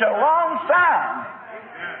 and it's a wrong sign.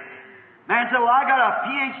 Man said, well, I got a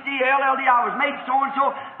PhD, LLD, I was made so-and-so,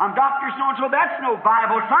 I'm Dr. so-and-so. That's no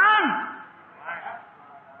Bible sign.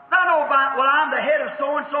 Not no Bible. Well, I'm the head of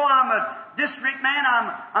so-and-so, I'm a district man,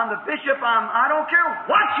 I'm the bishop, I don't care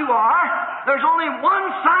what you are. There's only one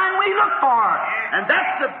sign we look for, and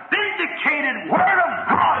that's the vindicated Word of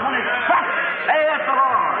God when it's thus saith the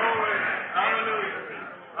Lord.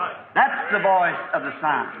 That's the voice of the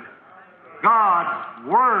sign. God's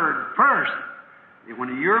Word first.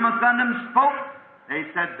 When the Urim Thummim spoke, they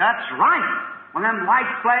said, that's right. When them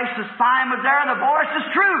lights flashed, the sign was there, the voice is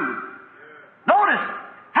true. Notice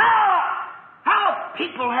how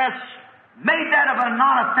people have made that of a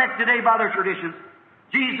non-effect today by their traditions.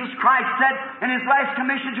 Jesus Christ said in His last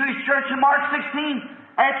commission to His church in Mark 16,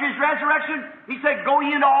 after His resurrection, He said, go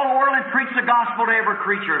ye into all the world and preach the gospel to every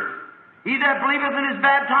creature. He that believeth and is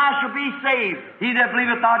baptized shall be saved. He that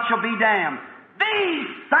believeth not shall be damned. These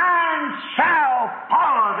signs shall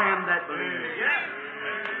follow them that believe.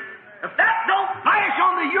 If that don't flash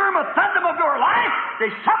on the Urim Thummim of your life,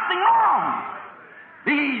 there's something wrong.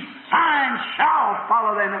 These signs shall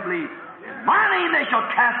follow them that believe. In my name they shall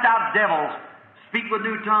cast out devils, speak with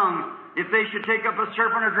new tongues. If they should take up a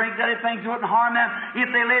serpent or drink deadly things, it wouldn't harm them.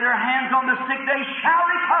 If they lay their hands on the sick, they shall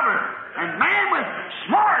recover. And man with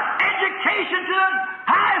smart education to the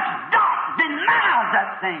highest dot denies that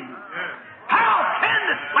thing. How can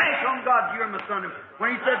this flash on God's Urim Thummim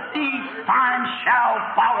when He said, these signs shall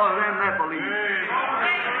follow them that believe?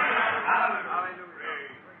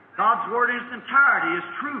 God's Word in its entirety is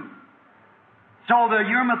true. So the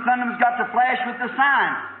Urim Thummim's got to flash with the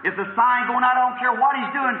sign. If the sign going out, I don't care what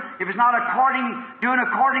he's doing. If it's not doing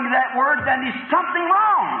according to that Word, then there's something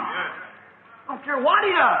wrong. I don't care what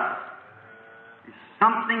he does. There's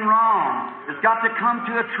something wrong. It's got to come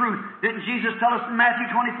to a truth. Didn't Jesus tell us in Matthew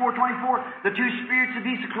 24:24, the two spirits of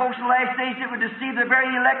beasts are close to the last days that would deceive the very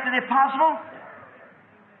elected if possible?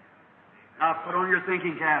 Now put on your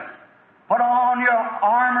thinking caps. Put on your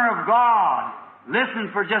armor of God. Listen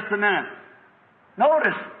for just a minute.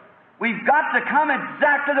 Notice, we've got to come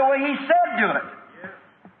exactly the way He said do it.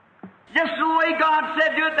 Just the way God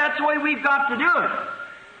said do it, that's the way we've got to do it.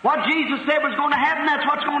 What Jesus said was going to happen, that's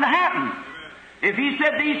what's going to happen. If He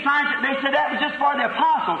said these signs, they said that was just for the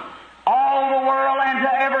apostles, all the world and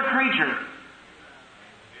to every creature.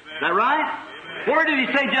 Is that right? Where did He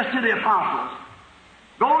say just to the apostles?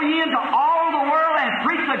 Go ye into all the world and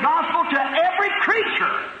preach the gospel to every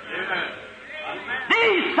creature.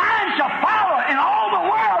 These signs shall follow in all the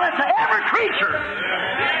world and to every creature.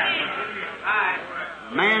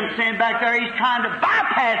 The man standing back there, he's trying to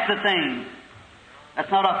bypass the thing.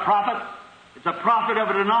 That's not a prophet. It's a prophet of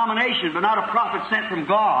a denomination, but not a prophet sent from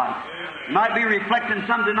God. It might be reflecting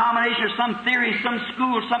some denomination or some theory, some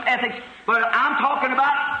school, some ethics, but I'm talking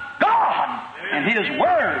about God and His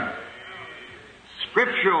Word.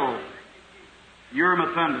 Scriptural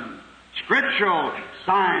Urim Thummim. Scriptural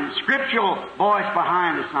sign. Scriptural voice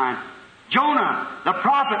behind the sign. Jonah, the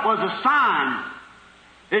prophet, was a sign.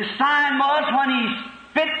 His sign was when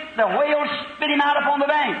the whale spit him out upon the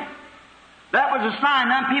bank. That was a sign.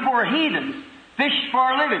 Them people were heathens, fished for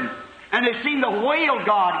a living. And they seen the whale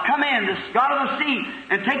god come in, this god of the sea,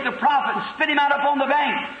 and take the prophet and spit him out upon the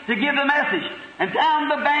bank to give the message. And down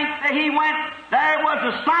the bank that he went, there was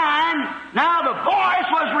a sign. Now the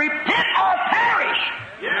voice was, repent or perish.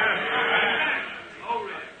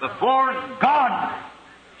 Before God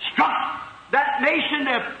struck that nation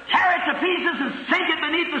to tear it to pieces and sink it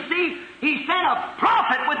beneath the sea, He sent a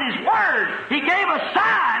prophet with His Word. He gave a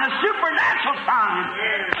sign, a supernatural sign.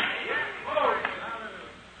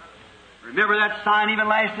 Remember that sign even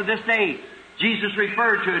lasts to this day. Jesus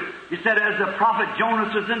referred to it. He said, as the prophet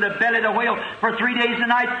Jonas was in the belly of the whale for 3 days and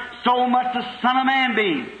nights, so must the Son of Man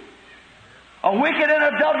be. A wicked and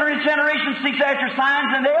adulterous generation seeks after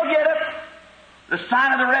signs, and they'll get it. The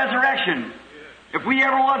sign of the resurrection. If we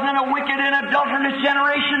ever was in a wicked and adulterous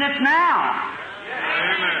generation, it's now.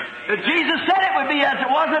 But Jesus said it would be as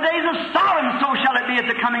it was in the days of Sodom, so shall it be at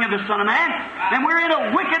the coming of the Son of Man. And we're in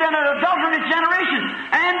a wicked and an adulterous generation.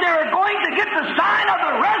 And they're going to get the sign of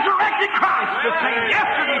the resurrected Christ, the same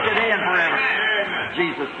yesterday, today, and forever.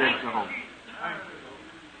 Jesus said so.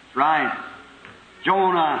 Right.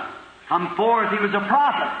 Jonah come forth. He was a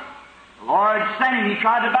prophet. The Lord sent him. He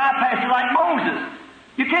tried to bypass it like Moses.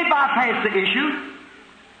 You can't bypass the issue.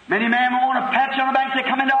 Many men will want to pat you on the back and say,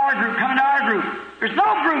 come into our group, come into our group. There's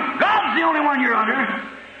no group. God's the only one you're under.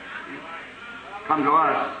 Come to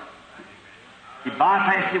us. He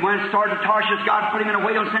bypassed, he went and started to Tarshish. God put him in a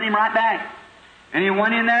whale and sent him right back. And he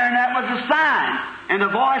went in there, and that was a sign. And the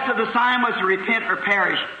voice of the sign was to repent or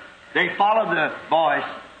perish. They followed the voice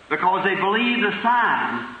because they believed the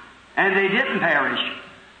sign, and they didn't perish.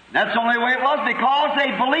 That's the only way it was, because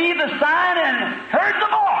they believed the sign and heard the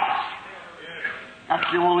voice.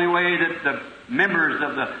 That's the only way that the members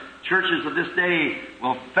of the churches of this day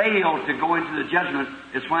will fail to go into the judgment,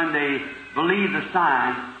 is when they believe the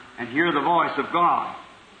sign and hear the voice of God.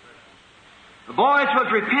 The voice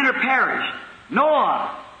was repent or perish.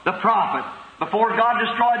 Noah, the prophet, before God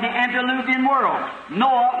destroyed the antediluvian world,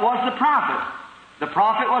 Noah was the prophet. The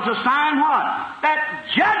prophet was a sign what? That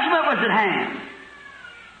judgment was at hand.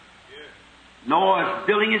 Noah is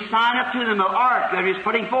building his sign up to them, the ark that he was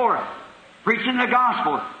putting forth, preaching the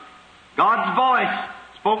gospel. God's voice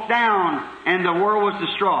spoke down, and the world was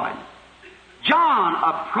destroyed. John,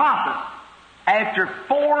 a prophet, after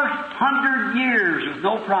 400 years was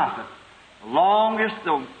no prophet. The longest,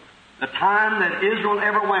 the time that Israel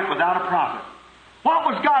ever went without a prophet. What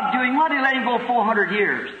was God doing? Why did He let him go 400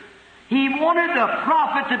 years? He wanted the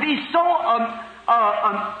prophet to be so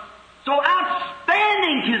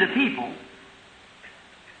outstanding to the people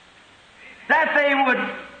that they would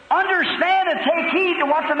understand and take heed to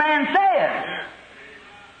what the man said.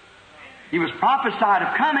 He was prophesied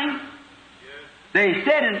of coming. They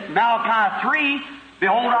said in Malachi 3,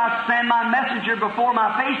 behold, I send my messenger before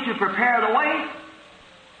my face to prepare the way.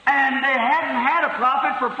 And they hadn't had a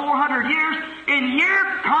prophet for 400 years, and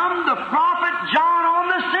here come the prophet John on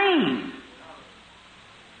the scene.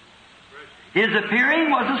 His appearing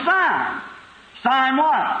was a sign. Sign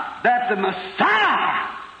what? That the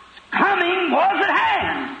Messiah's coming was at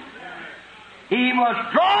hand. He was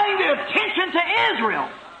drawing the attention to Israel.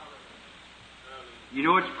 You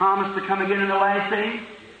know it's promised to come again in the last days?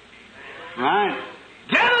 Right.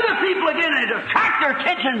 Gather the people again and attract their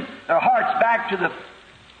attention, their hearts back to the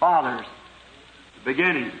fathers, the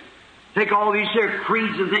beginning. Take all these here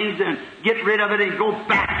creeds and things and get rid of it and go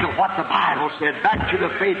back to what the Bible said, back to the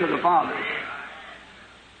faith of the fathers.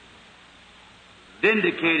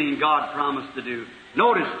 Vindicating God promised to do.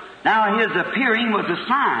 Notice, now His appearing was a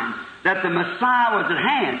sign that the Messiah was at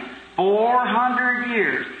hand. 400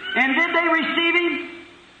 years. And did they receive Him?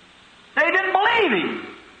 They didn't believe Him.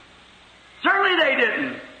 Certainly they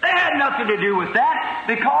didn't. They had nothing to do with that,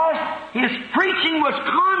 because His preaching was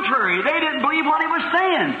contrary. They didn't believe what He was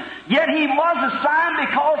saying. Yet He was a sign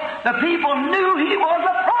because the people knew He was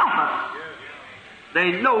a prophet.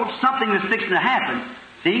 They know something was fixing to happen.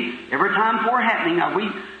 See, every time for happening, we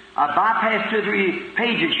bypassed 2 or 3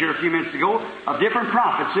 pages here a few minutes ago of different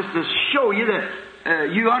prophets, just to show you that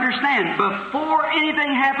you understand, before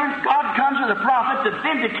anything happens, God comes with a prophet to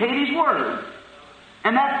vindicate His Word.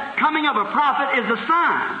 And that coming of a prophet is a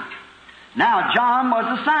sign. Now, John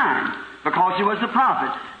was a sign, because he was a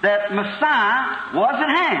prophet, that Messiah was at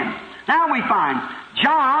hand. Now we find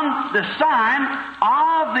John, the sign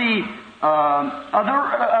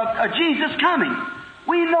of Jesus coming.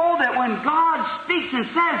 We know that when God speaks and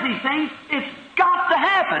says these things, it's got to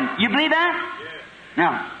happen. You believe that? Yes.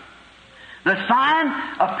 Now, the sign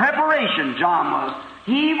of preparation, John was.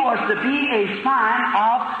 He was to be a sign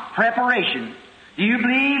of preparation. Do you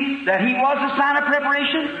believe that he was a sign of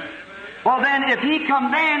preparation? Well then, if he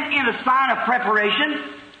come then in a sign of preparation,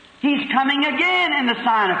 he's coming again in the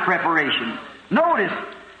sign of preparation. Notice,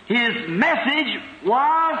 his message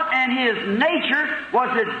was, and his nature was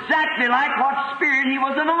exactly like what spirit he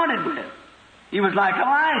was anointed with. He was like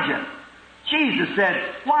Elijah. Jesus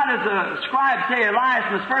said, why does the scribe say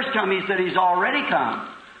Elias must first come? He said, he's already come.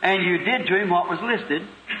 And you did to him what was listed.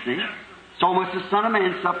 See? So must the Son of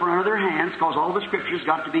Man suffer under their hands, because all the Scriptures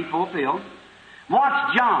got to be fulfilled.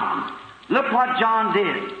 Watch John. Look what John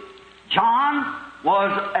did. John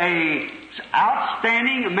was a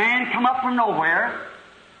outstanding man come up from nowhere.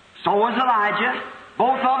 So was Elijah.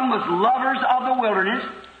 Both of them was lovers of the wilderness.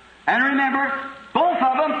 And remember, both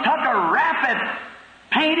of them took a rapid,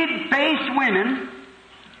 painted-faced women,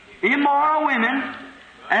 immoral women,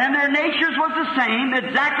 and their natures was the same,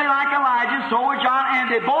 exactly like Elijah, so was John,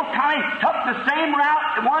 and they both kind of took the same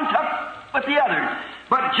route, one took with the other.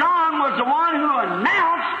 But John was the one who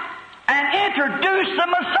announced and introduced the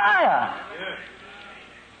Messiah. Yes.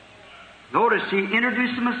 Notice he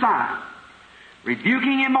introduced the Messiah,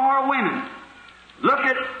 rebuking immoral women. Look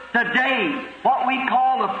at today, what we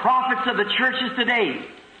call the prophets of the churches today,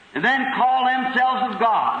 and then call themselves of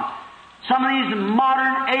God. Some of these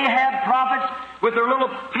modern Ahab prophets with their little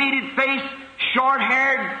painted face,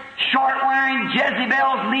 short-haired, short-wearing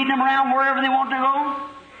Jezebels leading them around wherever they want to go.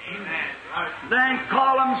 Amen. Then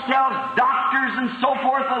call themselves doctors and so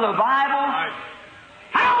forth of the Bible.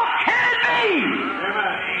 How can it be?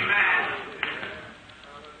 Amen.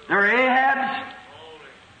 They're Ahabs.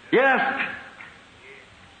 Yes.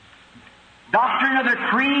 Doctrine of their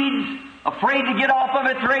creeds, afraid to get off of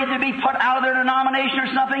it, afraid to be put out of their denomination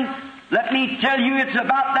or something. Let me tell you, it's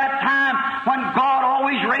about that time when God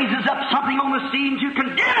always raises up something on the scene to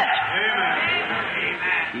condemn it. Amen.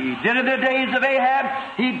 He did it in the days of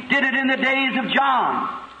Ahab. He did it in the days of John.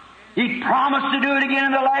 He promised to do it again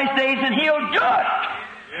in the last days, and He'll do it.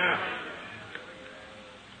 Yeah.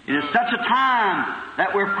 It is such a time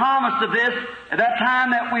that we're promised of this, at that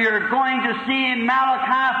time that we are going to see in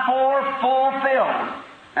Malachi 4 fulfilled.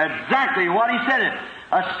 Exactly what he said it.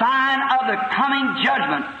 A sign of the coming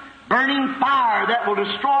judgment. Burning fire that will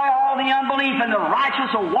destroy all the unbelief, and the righteous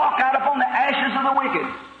will walk out upon the ashes of the wicked.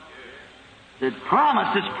 It's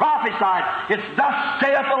promised, it's prophesied. It's thus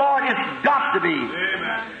saith the Lord. It's got to be.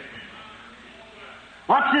 Amen.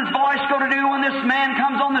 What's His voice going to do when this man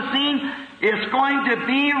comes on the scene? It's going to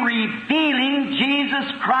be revealing Jesus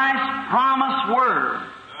Christ's promised Word.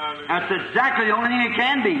 Amen. That's exactly the only thing it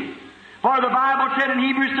can be. For the Bible said in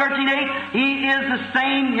Hebrews 13:8, He is the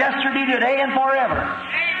same yesterday, today, and forever.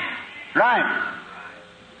 Right.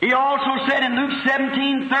 He also said in Luke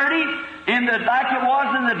 17:30, like it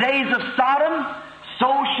was in the days of Sodom,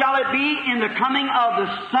 so shall it be in the coming of the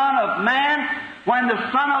Son of Man, when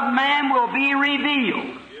the Son of Man will be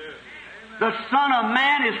revealed. The Son of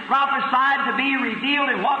Man is prophesied to be revealed,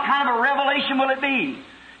 and what kind of a revelation will it be?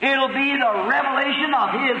 It'll be the revelation of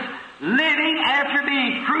His living after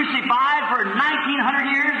being crucified for 1900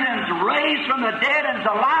 years and is raised from the dead and is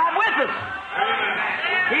alive with us.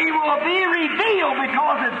 He will be revealed,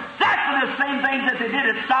 because exactly the same things that they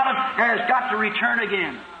did at Sodom has got to return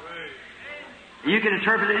again. You can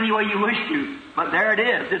interpret it any way you wish to, but there it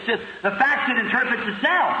is. It's just the fact that interprets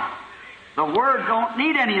itself. The Word don't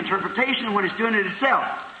need any interpretation when it's doing it itself.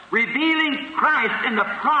 Revealing Christ in the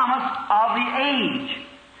promise of the age.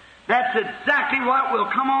 That's exactly what will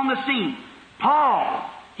come on the scene. Paul,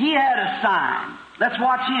 he had a sign. Let's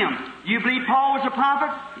watch him. You believe Paul was a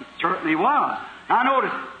prophet? He certainly was. Now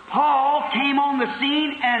notice, Paul came on the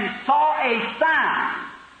scene and saw a sign.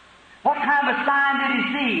 What kind of a sign did he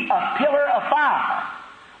see? A pillar of fire.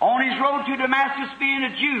 On his road to Damascus, being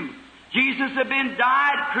a Jew, Jesus had been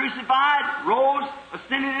died, crucified, rose,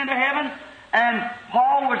 ascended into heaven, and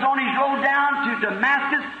Paul was on his road down to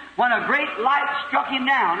Damascus when a great light struck him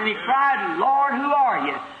down, and he cried, Lord, who are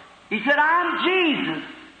you? He said, I'm Jesus.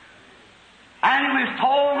 And he was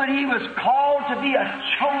told that he was called to be a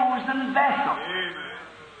chosen vessel. Amen.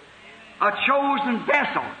 A chosen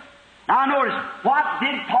vessel. Now notice, what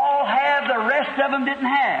did Paul Paul had, the rest of them didn't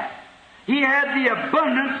have. He had the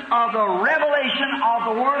abundance of the revelation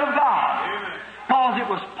of the Word of God. Because it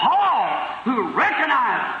was Paul who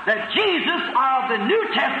recognized that Jesus of the New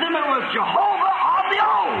Testament was Jehovah of the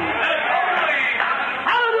Old.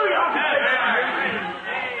 Hallelujah!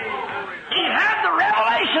 He had the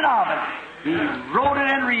revelation of it. He wrote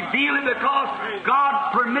it and revealed it because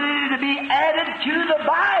God permitted it to be added to the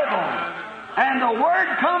Bible. And the Word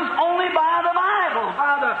comes only by the Bible,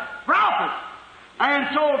 by the prophets. And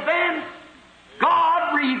so then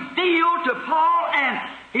God revealed to Paul, and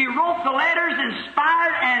he wrote the letters,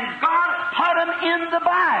 inspired, and God put them in the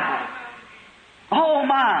Bible. Oh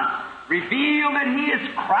my! Revealed that He is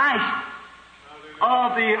Christ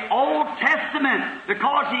of the Old Testament.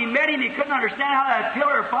 Because he met Him, he couldn't understand how that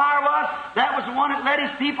pillar of fire was. That was the one that led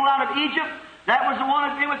His people out of Egypt. That was the one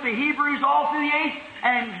that did with the Hebrews all through the age.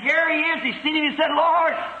 And here He is. He seen Him. He said,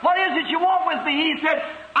 Lord, what is it you want with me? He said,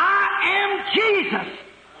 I am Jesus.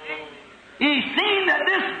 He seen that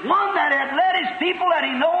this one that had led His people, that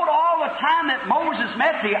He knowed all the time that Moses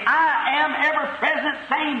met, the I am ever present,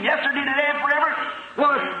 same yesterday, today, and forever,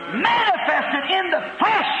 was manifested in the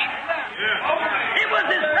flesh. It was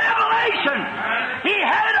His revelation. He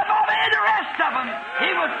had it above any of the rest of them.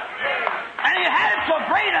 And He had it so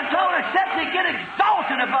great until except He get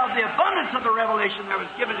exalted above the abundance of the revelation that was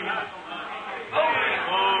given to Him.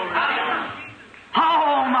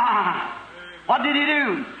 Oh my! What did He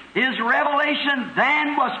do? His revelation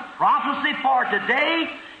then was prophecy for today.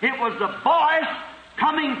 It was the voice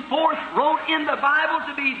coming forth, wrote in the Bible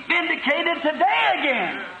to be vindicated today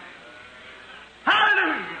again.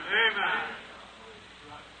 Hallelujah! Amen.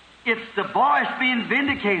 It's the voice being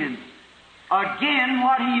vindicated. Again,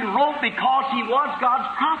 what He wrote because He was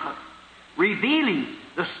God's prophet, revealing.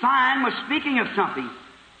 The sign was speaking of something.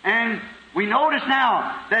 And we notice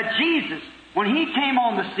now that Jesus, when He came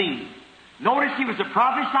on the scene, notice He was a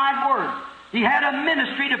prophesied word. He had a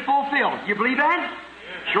ministry to fulfill. You believe that?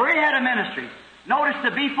 Sure, He had a ministry. Notice to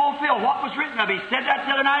be fulfilled. What was written of Him? He said that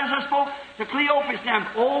the other night as I spoke to Cleopas, them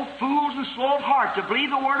old fools and slow of heart to believe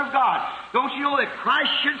the Word of God. Don't you know that Christ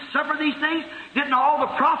should suffer these things? Didn't all the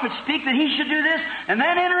prophets speak that He should do this and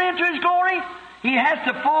then enter into His glory? He has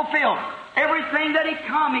to fulfill everything that He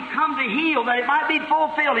come to heal, that it might be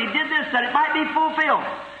fulfilled. He did this, that it might be fulfilled.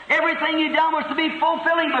 Everything He done was to be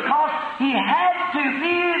fulfilling because He had to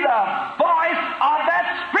be the voice of that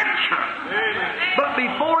Scripture. But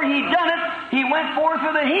before He done it, He went forth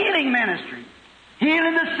with a healing ministry.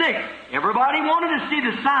 Healing the sick. Everybody wanted to see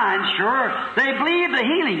the signs, sure. They believed the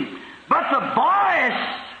healing. But the voice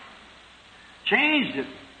changed it.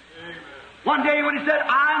 One day when He said,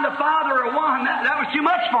 I and the Father are one, that was too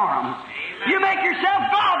much for Him. You make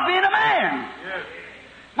yourself God being a man.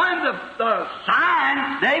 When the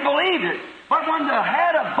sign, they believed it. But when they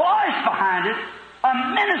had a voice behind it, a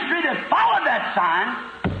ministry that followed that sign,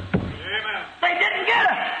 they didn't get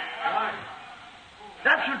it.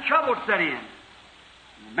 That's where trouble set in.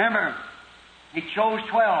 Remember, He chose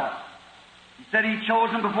 12. He said He chose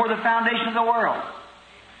them before the foundation of the world.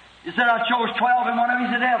 He said, I chose 12 and one of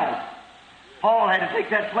them's a devil. Paul had to take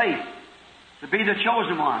that place to be the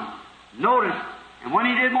chosen one. Notice, and when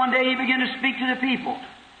he did one day, he began to speak to the people.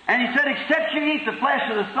 And he said, except you eat the flesh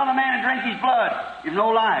of the Son of Man and drink His blood, you've no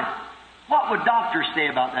life. What would doctors say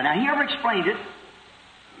about that? Now, he never explained it.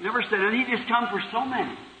 He never said it. He just come for so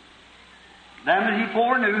many. Them that He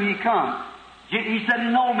foreknew, He come. He said,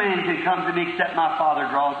 no man can come to me except my Father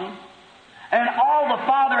draws him. And all the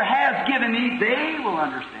Father has given me, they will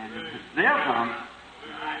understand it. They'll come.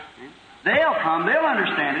 They'll come. They'll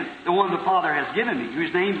understand it. The one the Father has given me,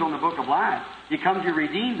 whose name's on the book of life. He comes to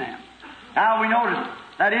redeem them. Now we notice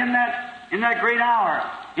that in that great hour,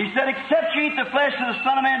 He said, except you eat the flesh of the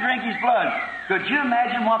Son of Man, drink His blood. Could you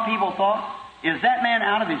imagine what people thought? Is that man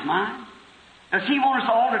out of his mind? Does He want us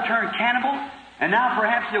all to turn cannibal? And now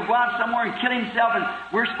perhaps He'll go out somewhere and kill Himself and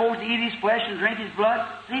we're supposed to eat His flesh and drink His blood?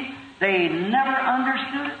 See, they never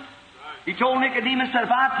understood it. He told Nicodemus that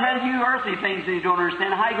if I tell you earthly things that you don't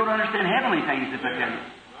understand, how are you going to understand heavenly things if I tell you?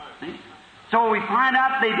 See? So we find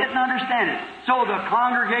out they didn't understand it. So the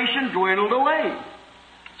congregation dwindled away.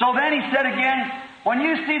 So then He said again, when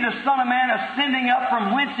you see the Son of Man ascending up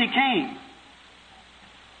from whence He came,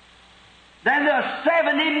 then the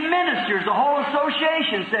 70 ministers, the whole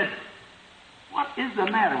association said, what is the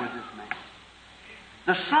matter with this man?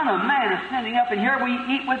 The Son of Man ascending up, and here we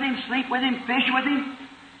eat with Him, sleep with Him, fish with Him,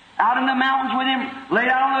 out in the mountains with Him, laid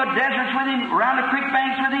out on the deserts with Him, around the creek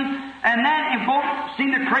banks with Him, and then in both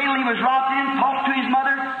seen the cradle He was rocked in, talked to His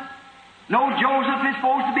mother. No, Joseph is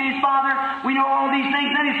supposed to be His father. We know all these things.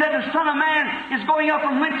 Then He said the Son of Man is going up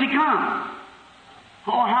from whence He comes.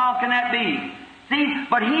 Oh, how can that be? See,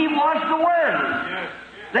 but He was the Word.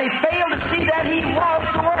 They failed to see that He was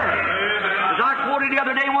the Word. As I quoted the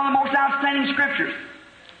other day, one of the most outstanding scriptures,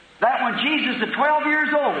 that when Jesus, at 12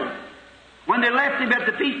 years old, when they left Him at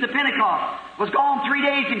the Feast of Pentecost, was gone 3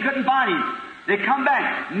 days and couldn't find Him, they come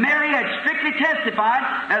back. Mary had strictly testified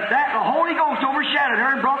as that the Holy Ghost overshadowed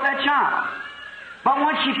her and brought that child. But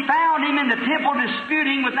when she found Him in the temple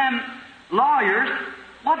disputing with them lawyers,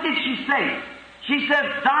 what did she say? She said,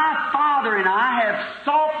 Thy Father and I have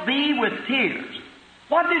sought Thee with tears.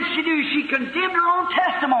 What did she do? She condemned her own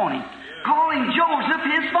testimony, calling Joseph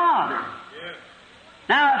his father.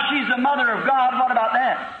 Now, if she's the mother of God, what about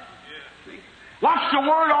that? Watch, the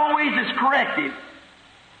Word always is corrective.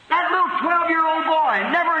 That little 12-year-old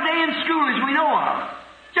boy, never a day in school as we know of,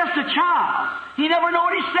 just a child. He never knew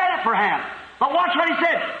He said it perhaps. But watch what He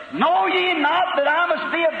said. Know ye not that I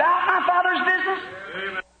must be about my Father's business?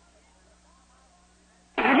 Amen.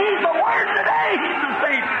 And He's the Word today. He's the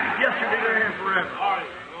same yesterday, today, and forever.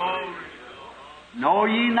 Know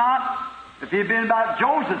ye not? If He'd been about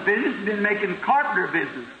Joseph's business, He'd been making carpenter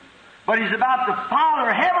business. But He's about the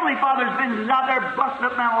Father, Heavenly Father's business, out there busting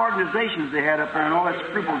up now organizations they had up there and all that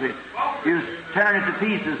scruples did. He was tearing it to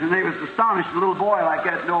pieces, and they was astonished, a little boy like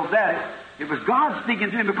that knows that. It was God speaking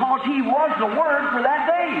to him because He was the Word for that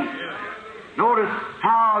day. Notice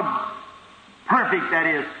how perfect that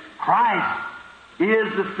is. Christ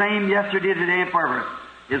is the same yesterday, today, and forever.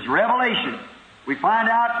 His revelation, we find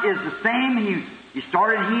out, is the same. He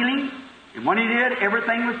started healing, and when He did,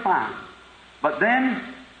 everything was fine. But then,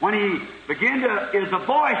 when He began to, the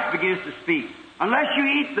voice begins to speak. Unless you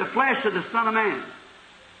eat the flesh of the Son of Man.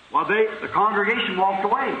 Well, the congregation walked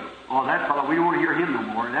away. Oh, that fellow, we don't want to hear him no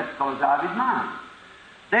more. That fellow's out of his mind.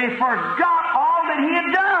 They forgot all that He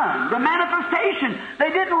had done. The manifestation.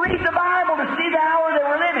 They didn't read the Bible to see the hour they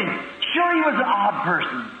were living. Sure, He was an odd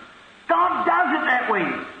person. God does it that way.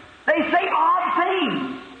 They say odd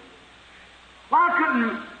things. Why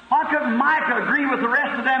couldn't Micah agree with the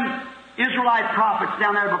rest of them Israelite prophets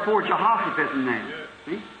down there before Jehoshaphat and them?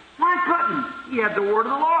 See? Why couldn't? He had the word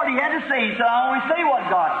of the Lord. He had to say. He said, I always say what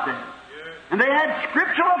God said. And they had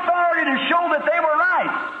scriptural authority to show that they were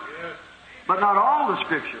right. But not all the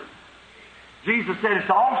Scripture. Jesus said it's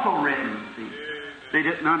also written. See? They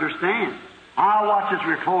didn't understand. I'll watch as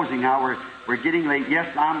we're closing now. We're getting late.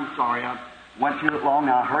 Yes, I'm sorry. I went too long.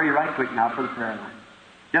 I'll hurry right quick now for the prayer line.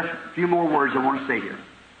 Just a few more words I want to say here.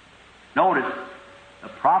 Notice, the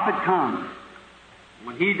prophet comes.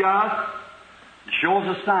 When he does, it shows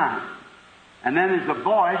a sign. And then there's a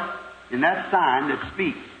voice in that sign that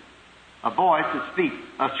speaks. A voice that speaks.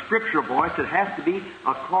 A scriptural voice that has to be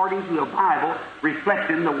according to the Bible,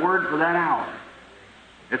 reflecting the Word for that hour.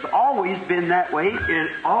 It's always been that way.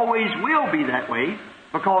 It always will be that way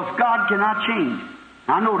because God cannot change.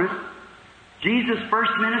 Now notice, Jesus'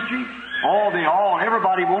 first ministry,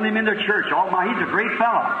 everybody wanted Him in their church. He's a great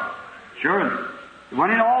fellow. Sure. He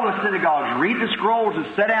went into all the synagogues, read the scrolls, and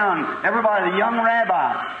sat down. Everybody, the young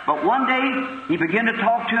rabbi. But one day, He began to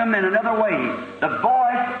talk to him in another way. The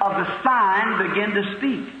voice of the sign began to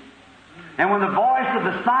speak. And when the voice of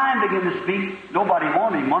the sign began to speak, nobody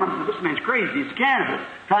wanted Him. One of them said, this man's crazy. He's a cannibal.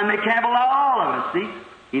 Trying to make cannibal out of all of us. See?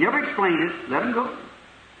 He never explained it. Let him go.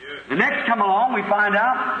 The next come along, we find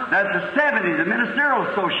out that the 70, the ministerial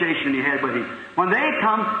association he had with him, when they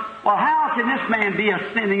come, well, how can this man be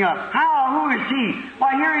ascending up? Who is he?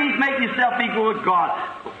 Why, here he's making himself equal with God.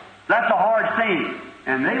 That's a hard saying.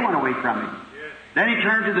 And they went away from him. Then he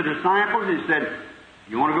turned to the disciples and he said,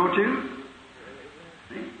 you want to go too?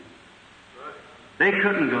 See? They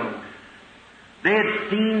couldn't go. They had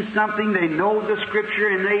seen something, they know the Scripture,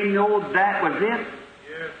 and they know that was it.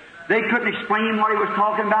 They couldn't explain what He was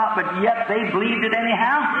talking about, but yet they believed it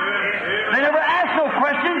anyhow. They never asked no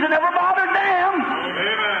questions. It never bothered them.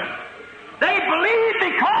 They believed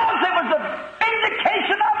because it was a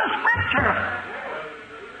vindication of the Scripture.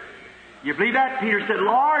 You believe that? Peter said,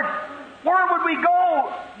 Lord, where would we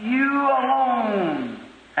go? You alone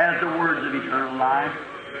has the words of eternal life.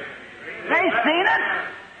 They've seen it.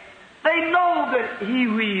 They know that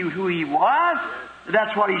who He was.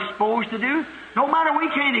 That's what He's supposed to do. No matter we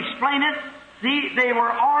can't explain it. See, they were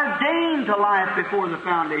ordained to life before the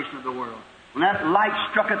foundation of the world. When that light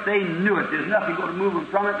struck it, they knew it. There's nothing going to move them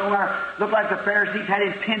from it. No matter, looked like the Pharisees had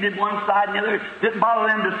Him pinned in one side and the other. Didn't bother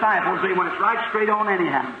them disciples. They went right straight on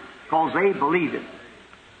anyhow. Because they believed it.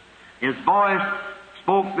 His voice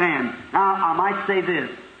spoke then. Now, I might say this.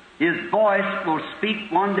 His voice will speak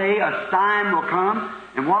one day. A sign will come.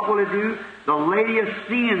 And what will it do? The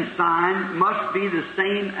Laodicean sign must be the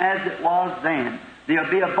same as it was then. There'll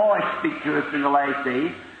be a voice speak to us in the last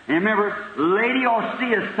days. And remember,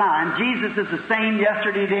 Laodicea's sign, Jesus is the same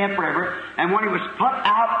yesterday, today, and forever. And when He was put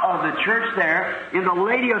out of the church there, in the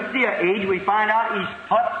Laodicea age, we find out He's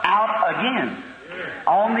put out again.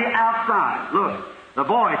 On the outside. Look, the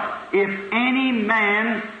voice. If any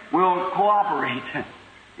man will cooperate,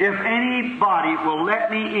 if anybody will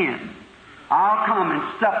let me in, I'll come and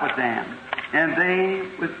sup with them, and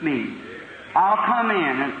they with me. I'll come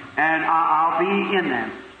in and I'll be in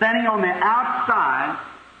them. Standing on the outside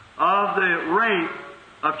of the rank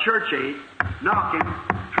of church age, knocking,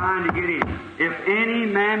 trying to get in. If any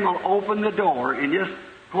man will open the door and just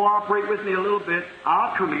cooperate with me a little bit,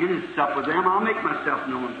 I'll come in and sup with them. I'll make myself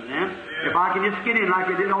known to them. If I can just get in like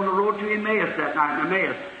I did on the road to Emmaus that night in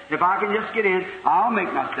Emmaus. If I can just get in, I'll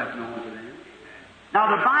make myself known to them.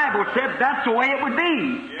 Now the Bible said that's the way it would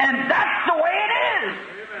be. And that's the way it is.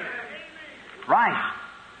 Christ,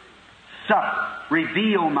 sup,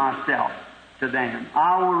 reveal myself to them.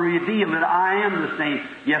 I will reveal that I am the same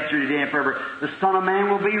yesterday, today, and forever. The Son of Man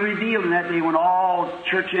will be revealed in that day when all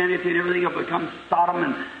churchianity and everything will become Sodom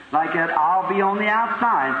and like that. I'll be on the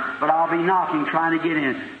outside, but I'll be knocking, trying to get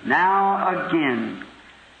in. Now again,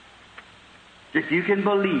 if you can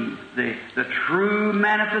believe the true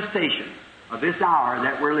manifestation of this hour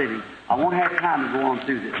that we're living, I won't have time to go on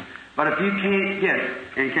through this. But if you can't get it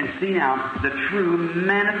and can see now the true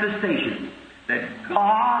manifestation that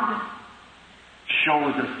God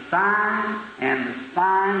shows a sign, and the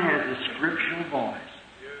sign has a scriptural voice.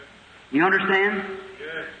 You understand?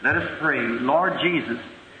 Let us pray. Lord Jesus,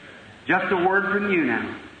 just a word from you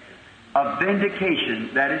now, of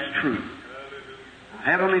vindication that is true.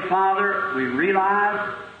 Heavenly Father, we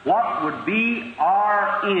realize what would be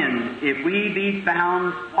our end if we be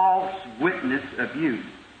found false witness of you.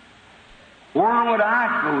 Where would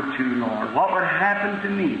I go to, Lord? What would happen to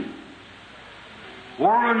me?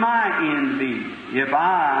 Where would my end be if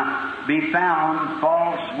I be found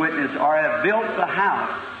false witness or have built the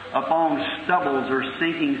house upon stubbles or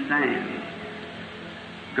sinking sand?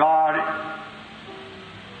 God,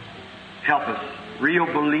 help us, real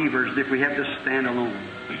believers, if we have to stand alone.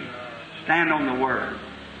 Stand on the Word.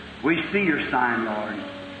 We see your sign,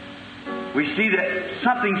 Lord. We see that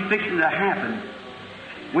something's fixing to happen.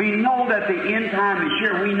 We know that the end time is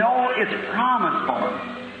here. We know it's promised for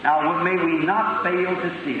us. Now, may we not fail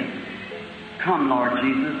to see it. Come, Lord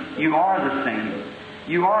Jesus. You are the same.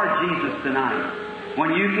 You are Jesus tonight.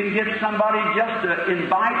 When you can get somebody just to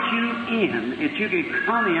invite you in, if you can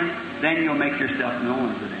come in, then you'll make yourself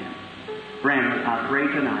known to them. Grant us, I pray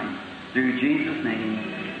tonight, through Jesus' name,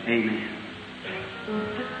 amen.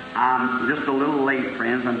 I'm just a little late,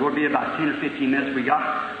 friends. I'm going to be about 10 or 15 minutes.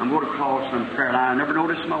 I'm going to call some prayer line. I never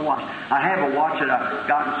noticed my watch. I have a watch that I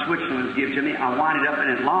got in Switzerland was given to me. I wind it up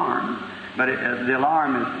and it alarms. But the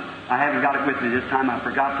alarm is, I haven't got it with me this time. I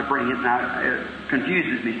forgot to bring it. Now, it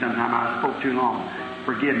confuses me sometimes. I spoke too long.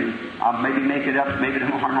 Forgive me. I'll maybe make it up maybe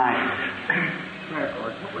tomorrow night. Prayer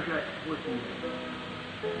cards. What was that?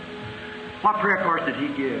 What prayer cards did he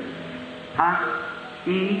give? Huh?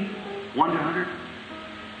 E? 1 to 100?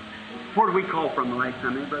 Where do we call from the last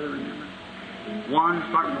time? Anybody remember? 1,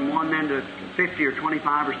 starting from 1 then to 50 or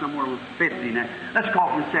 25 or somewhere with 50 now. Let's call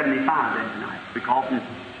from 75 then tonight. We call from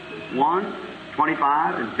 1,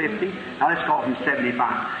 25, and 50. Now let's call from 75.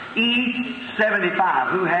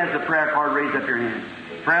 E75. Who has the prayer card? Raise up your hand.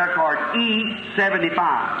 Prayer card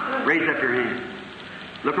E75. Raise up your hand.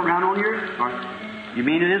 Look around on yours. You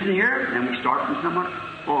mean it isn't here? Then we start from someone.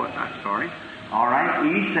 Oh, I'm sorry. All right,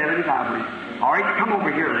 E75. All right, come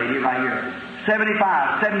over here, lady, right here.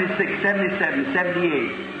 75, 76, 77,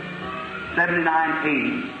 78, 79,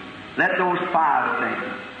 80. Let those 5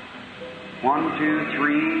 stand. 1, 2,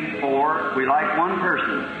 3, 4. We like one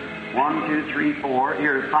person. 1, 2, 3, 4.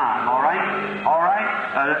 Here's 5. All right? All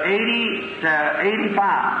right? 80 to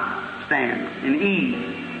 85 stand in E.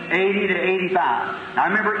 80 to 85. Now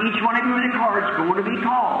remember, each one of you in the card's going to be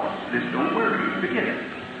called. Just don't worry. Forget it.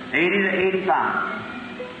 80 to 85.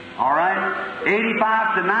 All right?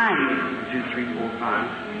 85 to 90. 1, 2, 3, 4,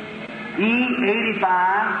 5. E,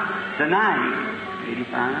 85 to 90.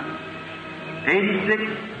 85. 86.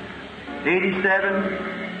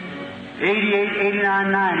 87. 88,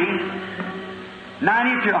 89, 90.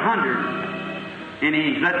 90 to 100. In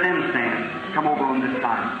ease. Let them stand. Come over on this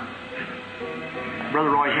side.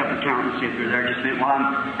 Brother Roy, help me count and see if they're there just a minute.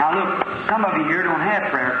 Now look, some of you here don't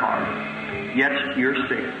have prayer cards. Yet you're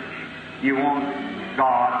sick. You want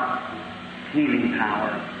God's healing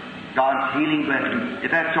power. God's healing blessing.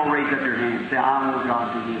 If that's so, raise up your hand. Say, I want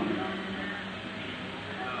God to heal me.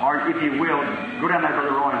 Or if you will, go down there,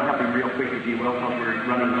 Brother Roy, and help him real quick if you will, because we're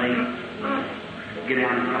running late. Get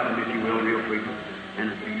down and help him if you will, real quick.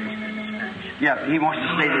 And yeah, he wants to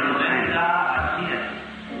say this in Spanish.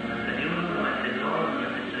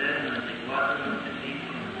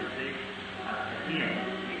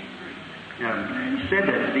 Yeah, he said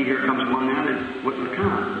that. See, here comes one now that wouldn't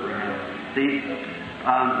come. See,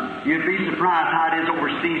 you'd be surprised how it is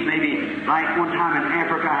overseas. Maybe like one time in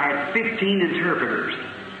Africa, I had 15 interpreters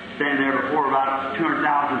standing there before about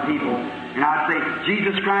 200,000 people. And I'd say,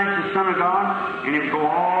 Jesus Christ, the Son of God, and it would go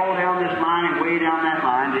all down this line and way down that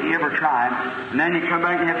line that you ever tried. And then you come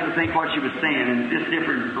back and you have to think what she was saying, and it's just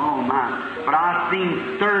different. Oh, my. But I've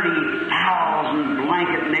seen 30,000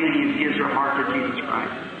 blanket natives give their heart to Jesus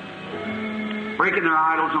Christ, breaking their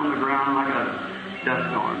idols on the ground like a dust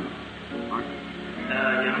storm.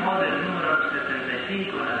 Llamó del número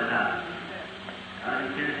 75 en adelante. Ahora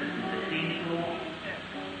tiene 75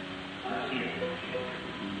 a 7.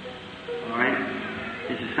 All right?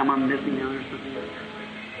 Is there someone missing now or something?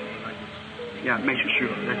 Yeah, make sure.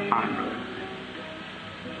 That's fine, brother.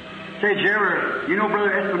 Say, did you ever, you know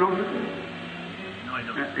Brother Espinosa? No, I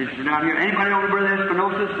don't. Is he down here? Anybody know Brother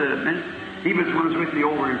Espinosa? He was one who was with me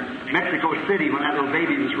over in Mexico City when that little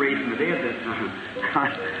baby was raised from the dead that time.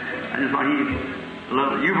 I just thought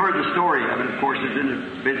you've heard the story of it, of course. It's in the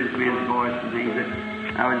businessman's voice and things.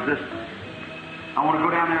 I want to go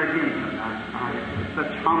down there again.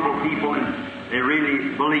 Such humble people, and they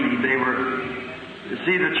really believe they were.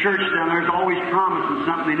 See, the church down there is always promising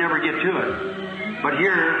something, they never get to it. But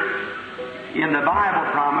here, in the Bible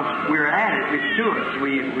promise, we're at it. It's to us.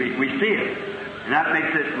 We see it. And that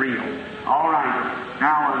makes it real. All right.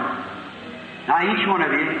 Now each one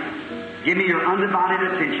of you, give me your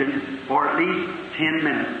undivided attention for at least 10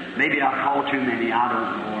 minutes. Maybe I called too many. I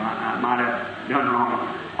don't know. I might have done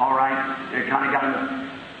wrong. All right. They kind of got them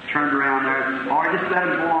turned around there. Or just let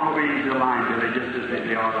them go on over into the line till they just as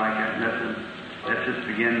they are like that. Let's just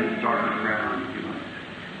begin to start with prayer on you.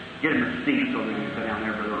 Get them a seat so they can sit down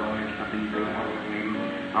there, Brother Roy, or something.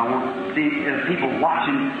 I want to see, as people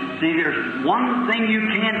watching, see there's one thing you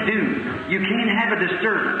can't do. You can't have a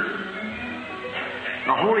disturbance.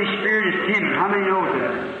 The Holy Spirit is timid. How many know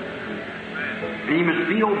that? And you must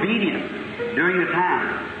be obedient during the time.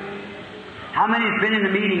 How many have been in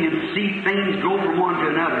the meeting and see things go from one to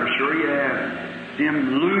another? Sure you have. See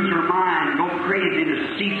them lose their mind, go crazy,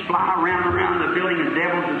 the seats fly around the building and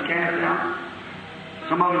devils is cast out.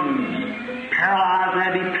 Some of them paralyzed and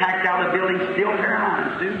had to be packed out of the building, still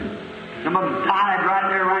paralyzed too. Some of them died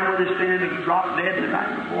right there, right where they're standing, and dropped dead the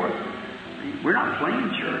night before. We're not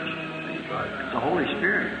playing church. It's the Holy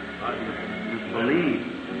Spirit. Just believe.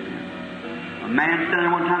 A man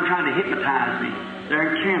standing one time trying to hypnotize me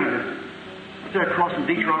there in Canada. What's that across from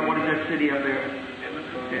Detroit? What is that city up there?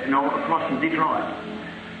 No, across from Detroit.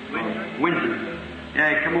 Windsor.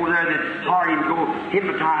 Yeah, come over there, that party and go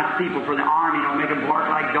hypnotize people for the army, make them bark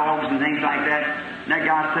like dogs and things like that. And that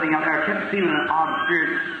guy sitting out there, I kept feeling an odd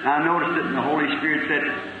spirit. And I noticed it, and the Holy Spirit said,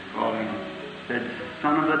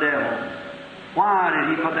 Son of the devil, why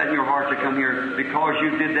did he put that in your heart to come here? Because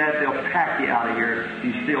you did that, they'll pack you out of here.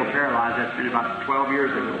 He's still paralyzed. That's been about 12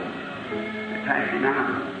 years ago. They packed him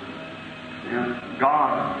out. Yeah,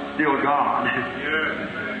 God, still God.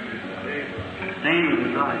 Same with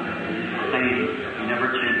His life. Same. He never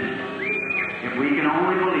changes. If we can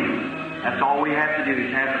only believe, that's all we have to do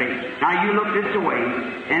is have faith. Now you look this way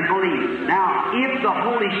and believe. Now, if the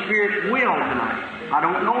Holy Spirit will tonight, I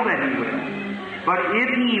don't know that He will, but if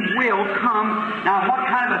He will come, now what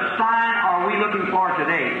kind of a sign are we looking for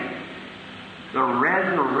today? The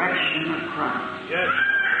resurrection of Christ. Yes.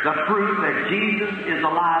 The proof that Jesus is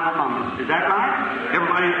alive among us. Is that right?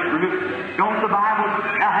 Everybody, don't the Bible...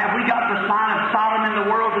 Now, have we got the sign of Sodom in the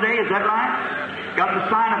world today? Is that right? Got the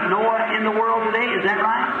sign of Noah in the world today? Is that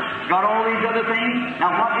right? Got all these other things?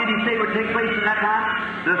 Now, what did He say would take place in that time?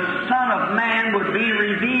 The Son of Man would be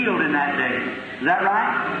revealed in that day. Is that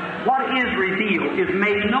right? What is revealed is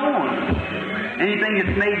made known. Anything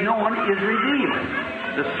that's made known is revealed.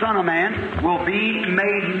 The Son of Man will be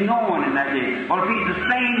made known in that day. Well, if He's the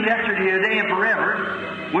same yesterday, today, and forever,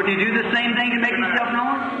 would He do the same thing to make Himself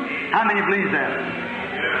known? How many believe that?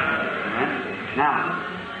 Now,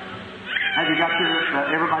 have you got your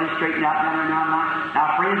everybody straightened out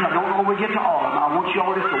now? Friends, I don't know when we get to all of them. I want you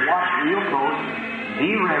all just to watch real close.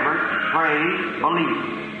 Be reverent, pray, believe.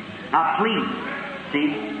 Now, please,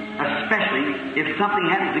 see, especially if something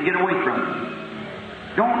happens to get away from you.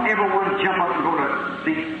 Don't ever want to jump up and go to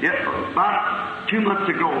see. About 2 months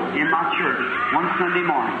ago in my church, one Sunday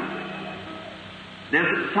morning,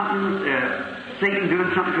 there's something, Satan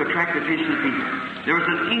doing something to attract the attention of people. There was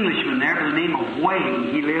an Englishman there by the name of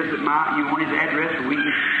Wayne. He lives at you want his address, or we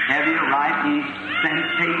can have you write. He these sent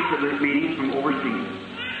tapes of the meetings from overseas.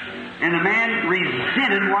 And the man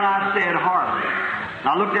resented what I said horribly. And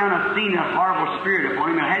I looked down and I seen that horrible spirit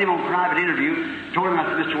upon him and I had him on private interview. Told him, I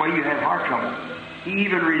said, Mr. Way, you have heart trouble. He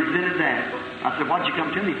even resented that. I said, what'd you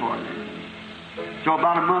come to me for then? So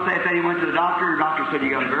about a month after that, he went to the doctor, and the doctor said, you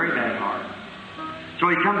got a very bad heart. So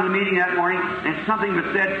he come to the meeting that morning, and something was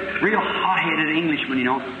said, real hot-headed Englishman, you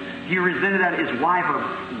know. He resented that his wife,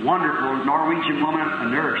 a wonderful Norwegian woman, a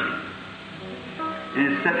nurse, and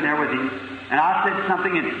he's sitting there with him. And I said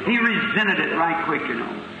something, and he resented it right quick, you know.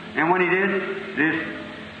 And when he did,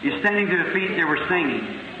 he's standing to his feet, they were singing.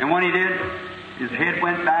 And when he did, his head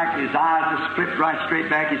went back, his eyes just flipped right straight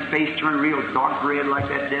back, his face turned real dark red like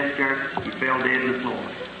that death there. He fell dead in the floor.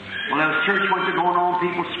 Well, as church went to going on,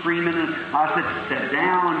 people screaming, and I said, sit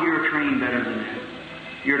down, you're trained better than that.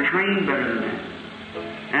 You're trained better than that.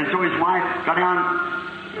 And so his wife got down,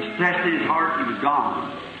 tested his heart, he was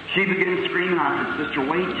gone. She began screaming. I said, Sister,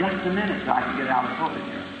 wait just a minute so I can get out of the pulpit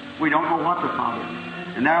here. We don't know what the Father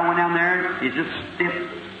is. And there I went down there, he's just stiff.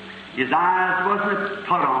 His eyes wasn't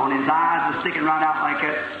put on. His eyes were sticking right out like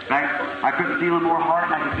that. In fact, I couldn't feel no more heart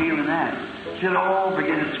than I could feel in that. She said, oh,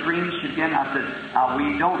 began to scream. She began. I said,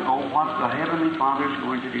 we don't know what the Heavenly Father is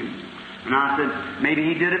going to do. And I said, maybe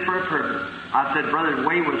He did it for a purpose. I said, Brother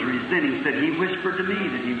Way was resenting. He said, he whispered to me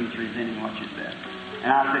that he was resenting what you said.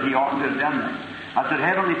 And I said, he oughtn't to have done that. I said,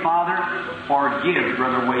 Heavenly Father, forgive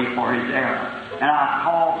Brother Way for his error. And I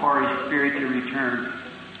call for his spirit to return.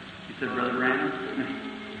 He said, Brother Brandon,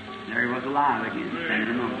 there he was alive again,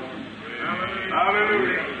 standing among us.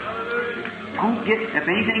 Don't get, if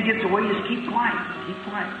anything gets away, just keep quiet. Keep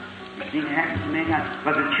quiet. You see, it happens to many times.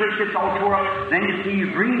 But the church gets all tore up, then you see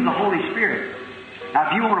you grieve the Holy Spirit. Now,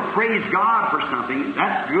 if you want to praise God for something,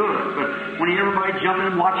 that's good. But when everybody jumping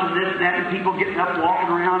and watching this and that, and people getting up, walking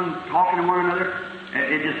around, talking to one another,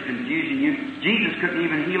 it just confusing you. Jesus couldn't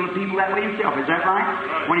even heal the people that way himself. Is that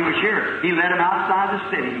right? When he was here, he led them outside the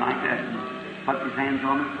city like that. Put his hands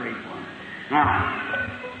on them and prayed for them.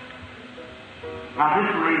 Now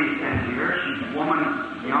this lady standing here, she's a woman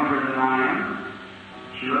younger than I am.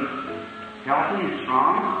 She looks healthy and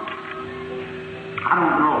strong. I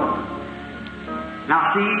don't know.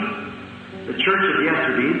 Now see, the church of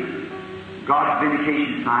yesterday, God's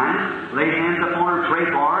vindication sign, laid hands upon her, pray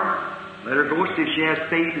for her, let her go see if she has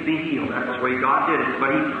faith to be healed. That's the way God did it.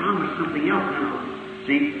 But He promised something else.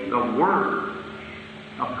 See, the word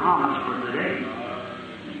of promise for today.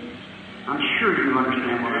 I'm sure you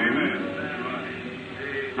understand what I mean.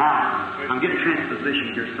 Now, I'm getting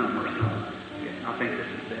transposition here somewhere. So I think this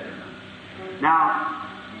is better. Now,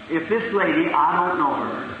 if this lady, I don't know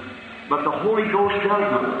her, but the Holy Ghost does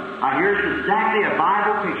know her. Now, here's exactly a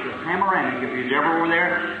Bible picture of Panoramic. If you're ever over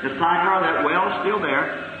there, the side door, that well's still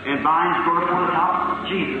there, and Vines grew up on the top.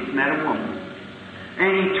 Jesus met a woman.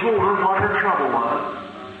 And He told her what her trouble was.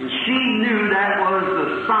 And she knew that was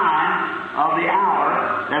the sign of the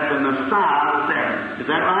hour that the Messiah was there. Is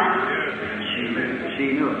that right? Yes.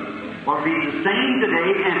 She knew it. Well, if He's the same today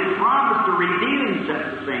and promised to reveal Himself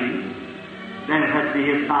the same, then it has to be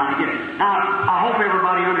His sign again. Now, I hope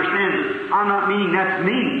everybody understands it. I'm not meaning that's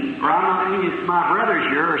me, or I'm not meaning it's my brothers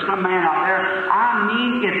here, or some man out there. I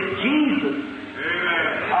mean it's Jesus.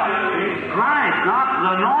 It's Christ, not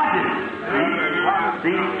the anointed.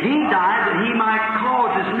 See, He died that He might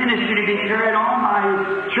cause His ministry to be carried on by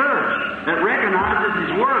His church that recognizes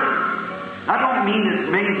His Word. I don't mean it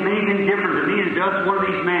makes anything different to me than it does one of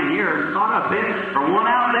these men here, not a bit, or one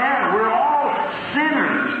out there. We're all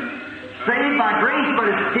sinners. Saved by grace, but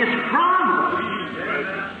it's His promise.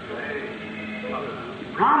 He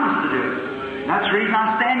promised to do it. And that's the reason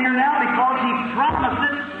I stand here now, because He promised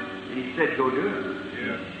it, and He said, go do it.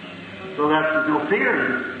 So that's no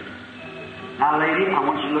fear. Now, lady, I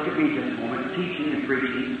want you to look at me just a moment, teaching and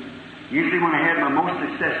preaching. Usually when I had my most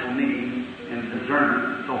successful meeting in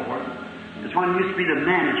discernment and so forth, it's when I used to be the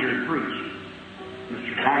manager and preach.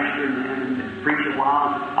 Mr. Baxter and preach a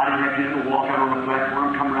while. I didn't have to walk out on the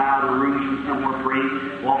platform, come right out of the room from somewhere free,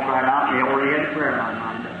 walk right out. They already had a prayer line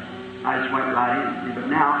lined up. I just went right in. But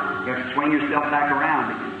now, you have to swing yourself back around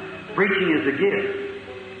again. Preaching is a gift.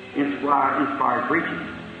 Inspired preaching.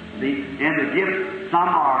 See? And the gift, some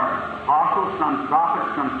are apostles, some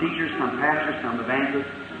prophets, some teachers, some pastors, some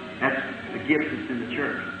evangelists. That's the gift that's in the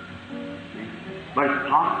church. See? But it's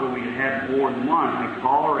possible we could have more than one, like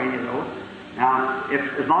Paul or any of those. Now,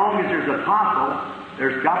 as long as there's an apostle,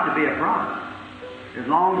 there's got to be a prophet. As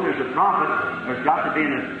long as there's a prophet, there's got to be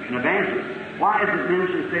an evangelist. Why does the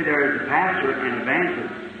minister say there is a pastor and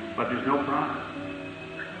evangelist, but there's no prophet?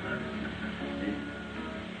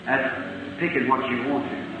 That's picking what you want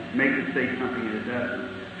to. Make it say something that it doesn't.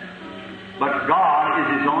 But God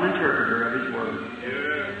is His own interpreter of His Word.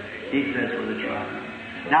 He says for the trial.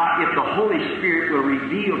 Now, if the Holy Spirit will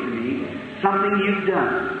reveal to me something you've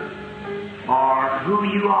done, or who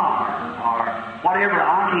you are, or whatever,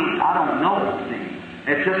 I don't know, see.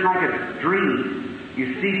 It's just like a dream.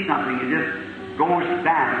 You see something, it just goes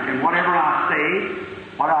back, and whatever I say,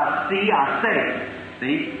 what I see, I say.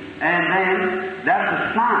 See? And then that's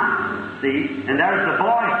a sign. See? And there's the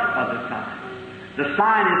voice of the sign. The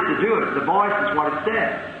sign is to do it. The voice is what it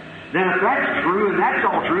says. Then if that's true, and that's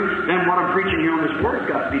all true, then what I'm preaching here on this Word's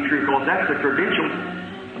got to be true, because that's the credentials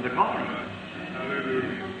of the calling.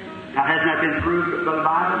 Now, hasn't that been proved by the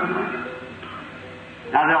Bible?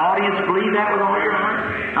 Now, the audience believe that with all your heart?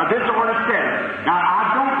 Now, this is what it says. Now,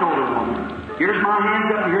 I don't know the woman. Here's my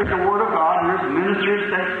hands up, and here's the Word of God, and here's the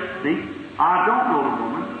ministers that, see? I don't know the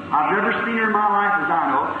woman. I've never seen her in my life as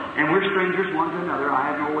I know, and we're strangers one to another.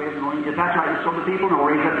 I have no way of knowing. If that's right, so the people know,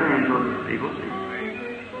 raise up their hands so the people see.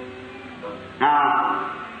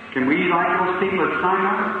 Now, can we like those people that sign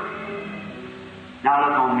up? Now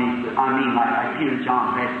look on me. I mean, like Peter and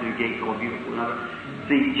John passed through the gate, so beautiful.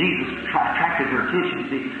 See, Jesus attracted their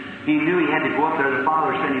attention. See, He knew He had to go up there. The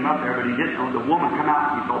Father sent Him up there, but He didn't know. The woman come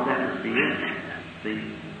out, and He thought that must be it. See?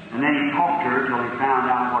 And then He talked to her until He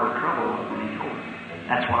found out what her trouble was when He told her.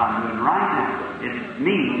 That's what I'm doing right now. It's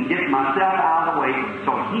me getting myself out of the way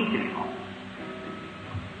so He can talk.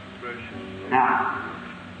 Now,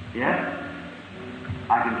 yes,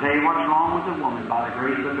 I can tell you what's wrong with the woman by the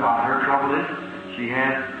grace of God. Her trouble is she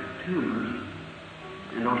has tumors,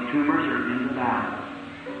 and those tumors are in the bowel.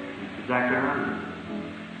 That's exactly right.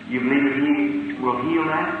 You believe that He will heal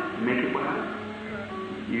that and make it well?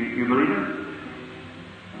 You believe it?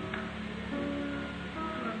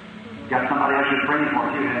 Got somebody else you're praying for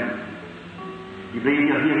too, haven't you? You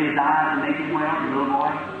believe He'll heal his eyes and make him well, your little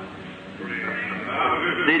boy?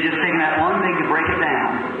 They're just taking that one thing to break it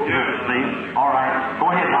down. See? All right.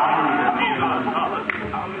 Go ahead, I believe it.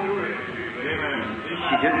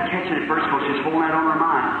 She didn't catch it at first because she's holding that on her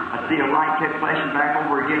mind. I see a light kept flashing back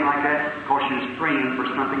over again like that because she was praying for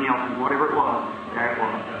something else, and whatever it was, there it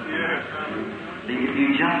was. See, if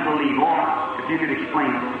you just believe, or if you could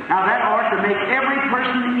explain it. Now that ought to make every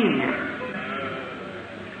person in here.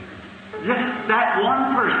 Just that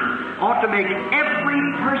one person ought to make every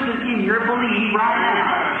person in here believe right now.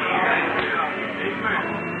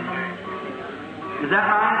 Is that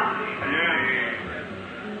right?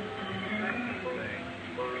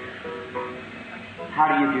 How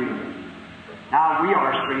do you do it? Now, we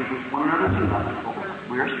are strangers, one another too,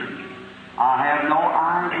 we are strangers. I have no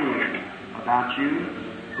idea about you,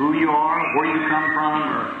 who you are, where you come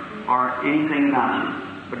from, or anything about you.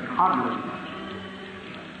 But God knows about you.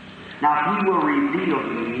 Now, He will reveal to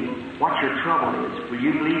me what your trouble is. Will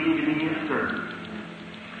you believe me to be His servant?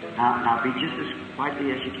 Now be just as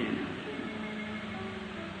quietly as you can.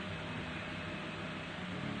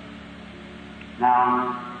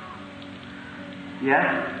 Now, yes,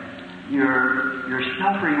 you're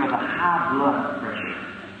suffering with a high blood pressure.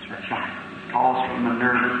 That's right. It calls from a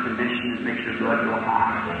nervous condition that makes your blood go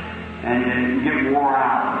high. And you get wore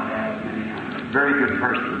out with that. Very good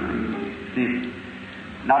person. See,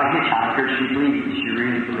 not a hitchhiker, she believes. She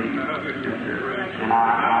really believes. And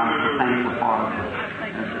I'm thankful for that.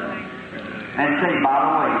 And say, by the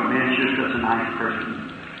way, man, she's such a nice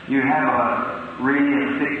person. You have really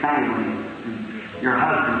a sick family. Your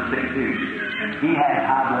husband's sick too. He has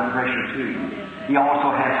high blood pressure too. He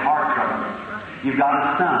also has heart trouble. You've got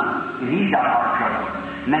a son, and he's got heart trouble.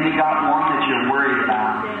 And then you got one that you're worried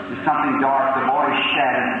about. There's something dark. The boy's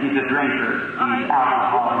shattered. He's a drinker. He's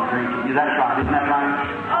alcohol and drinking. Is that right? Isn't that right?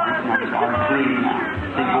 I'm sorry. Please now.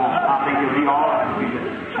 I think you'll be all right.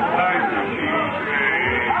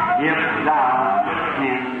 If thou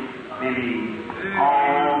canst believe,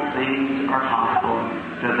 all things are possible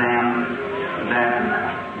to them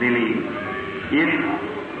that believe.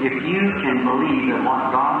 If you can believe that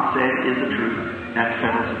what God said is the truth, that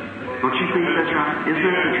settles it. Don't you think that's right? Isn't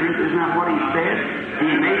that the truth? Isn't that what He said? He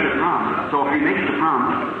made the promise. So if He makes the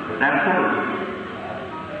promise, that settles it.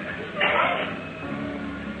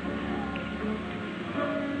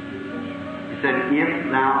 He said, if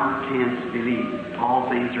thou canst believe, all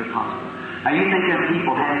things are possible. Now you think that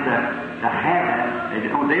people have to have that. They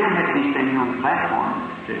don't have to be standing on the platform.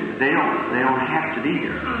 They don't have to be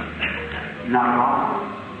there. Not at all.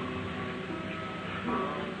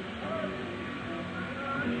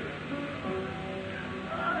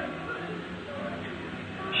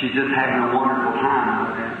 She's just having a wonderful time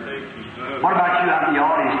with that. What about you out in the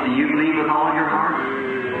audience? Do you believe with all your heart?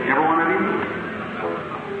 Every one of you?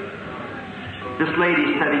 This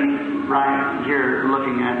lady sitting right here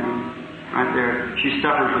looking at me. Right there. She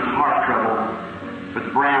suffers with heart trouble, with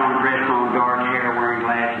brown dress on, dark hair, wearing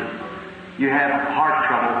glasses. You have heart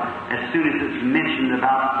trouble. As soon as it's mentioned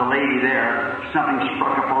about the lady there, something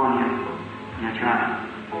struck upon you. That's right.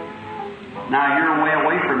 Now you're way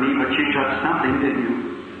away from me, but you touched something, didn't you?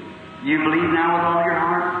 You believe now with all your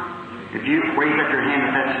heart? If you raise up your hand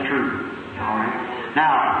if that's true. All right.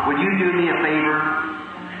 Now, would you do me a favor?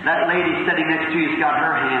 That lady sitting next to you's got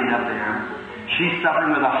her hand up there. She's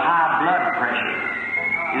suffering with a high blood pressure.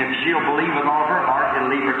 And if she'll believe with all her heart, it'll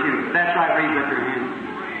leave her too. If that's right, raise up your hand.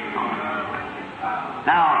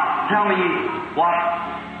 Now, tell me what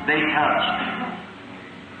they touched.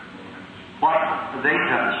 What they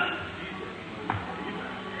touched.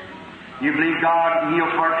 You believe God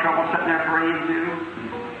heals heart trouble sitting there praying too?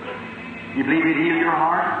 You believe He'd heal your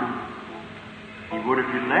heart? He would if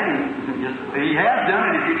you'd let Him. He has done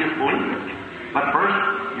it if you just believe it. But first,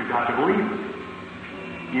 you've got to believe it.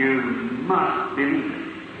 You must believe it.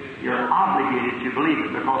 You're obligated to believe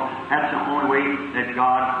it because that's the only way that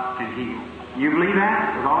God can heal. You believe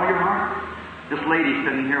that with all your heart? This lady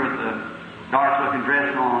sitting here with the dark-looking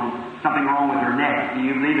dress on, something wrong with her neck. Do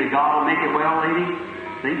you believe that God will make it well, lady?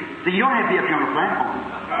 See, you don't have to be up here on the platform.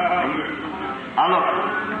 Now look,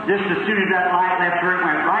 just as soon as that light left her, it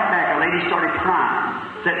went right back. A lady started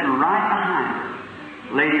crying, sitting right behind her.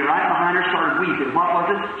 Lady right behind her started weeping. What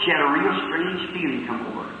was it? She had a real strange feeling come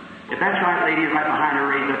over her. If that's right, lady right behind her,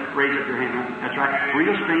 raise up your hand. That's right.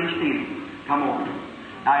 Real strange feeling come over her.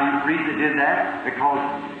 Now, the reason it did that, because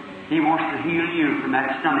He wants to heal you from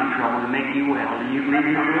that stomach trouble and make you well. Do you believe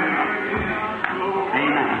He'll do it?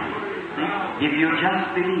 Amen. See? If you'll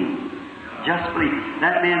just believe. Just believe.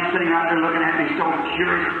 That man sitting right there looking at me so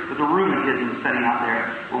curious with the rheumatism sitting out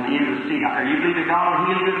there on the end of the seat out there. You believe that God will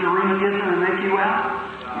heal you with the rheumatism and make you well?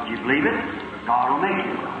 If you believe it, God will make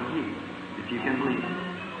you well. If you can believe it.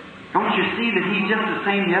 Don't you see that He's just the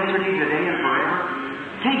same yesterday, today, and forever?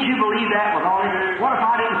 Can't you believe that with all this? What if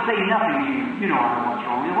I didn't say nothing to you? You know I know what's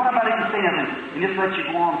wrong. What if I didn't say nothing and just let you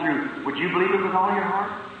go on through? Would you believe it with all your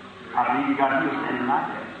heart? I believe you got healed standing right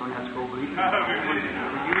there. So let's go believe it.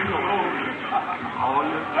 All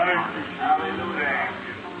your heart.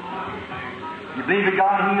 You believe that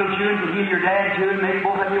God heals you and can heal your dad too and make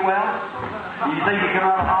both of you well? You think you come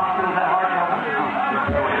out of the hospital with that heart trouble?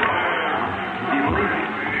 Do you believe it?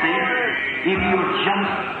 See? If you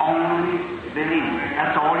just only believe.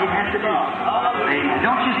 That's all you have to do. Amen.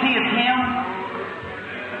 Don't you see it's Him?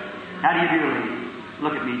 How do you do it?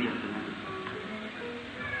 Look at me just a minute.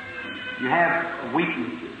 You have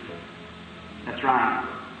weaknesses. That's right.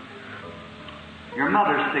 Your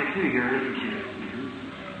mother's sick too here, isn't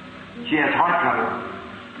she? She has heart trouble.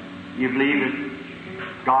 You believe that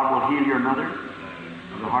God will heal your mother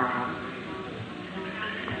of the heart trouble?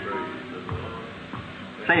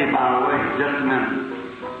 Say it, by the way, just a minute.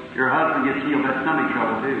 Your husband gets healed of stomach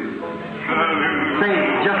trouble too. Say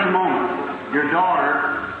it just a moment. Your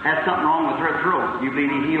daughter has something wrong with her throat. You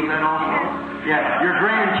believe He healed that also? Yeah. Your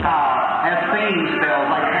grandchild has fainting spells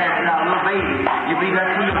like passing out a little baby. You believe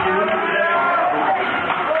that's healed too?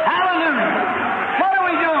 Hallelujah! What are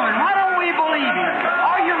we doing? Why don't we believe Him?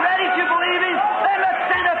 Are you ready to believe Him? Then let's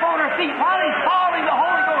stand up on our feet while He's calling the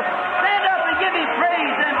Holy Ghost. Stand up and give Him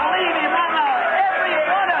praise and believe Him right now. Every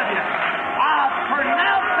one of you. I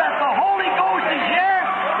pronounce that the Holy Ghost is here.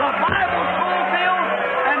 The Bible's fulfilled.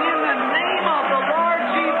 And in the name of the Lord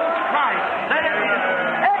Jesus Christ, let it be.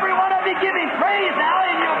 Every one of you give Him praise now.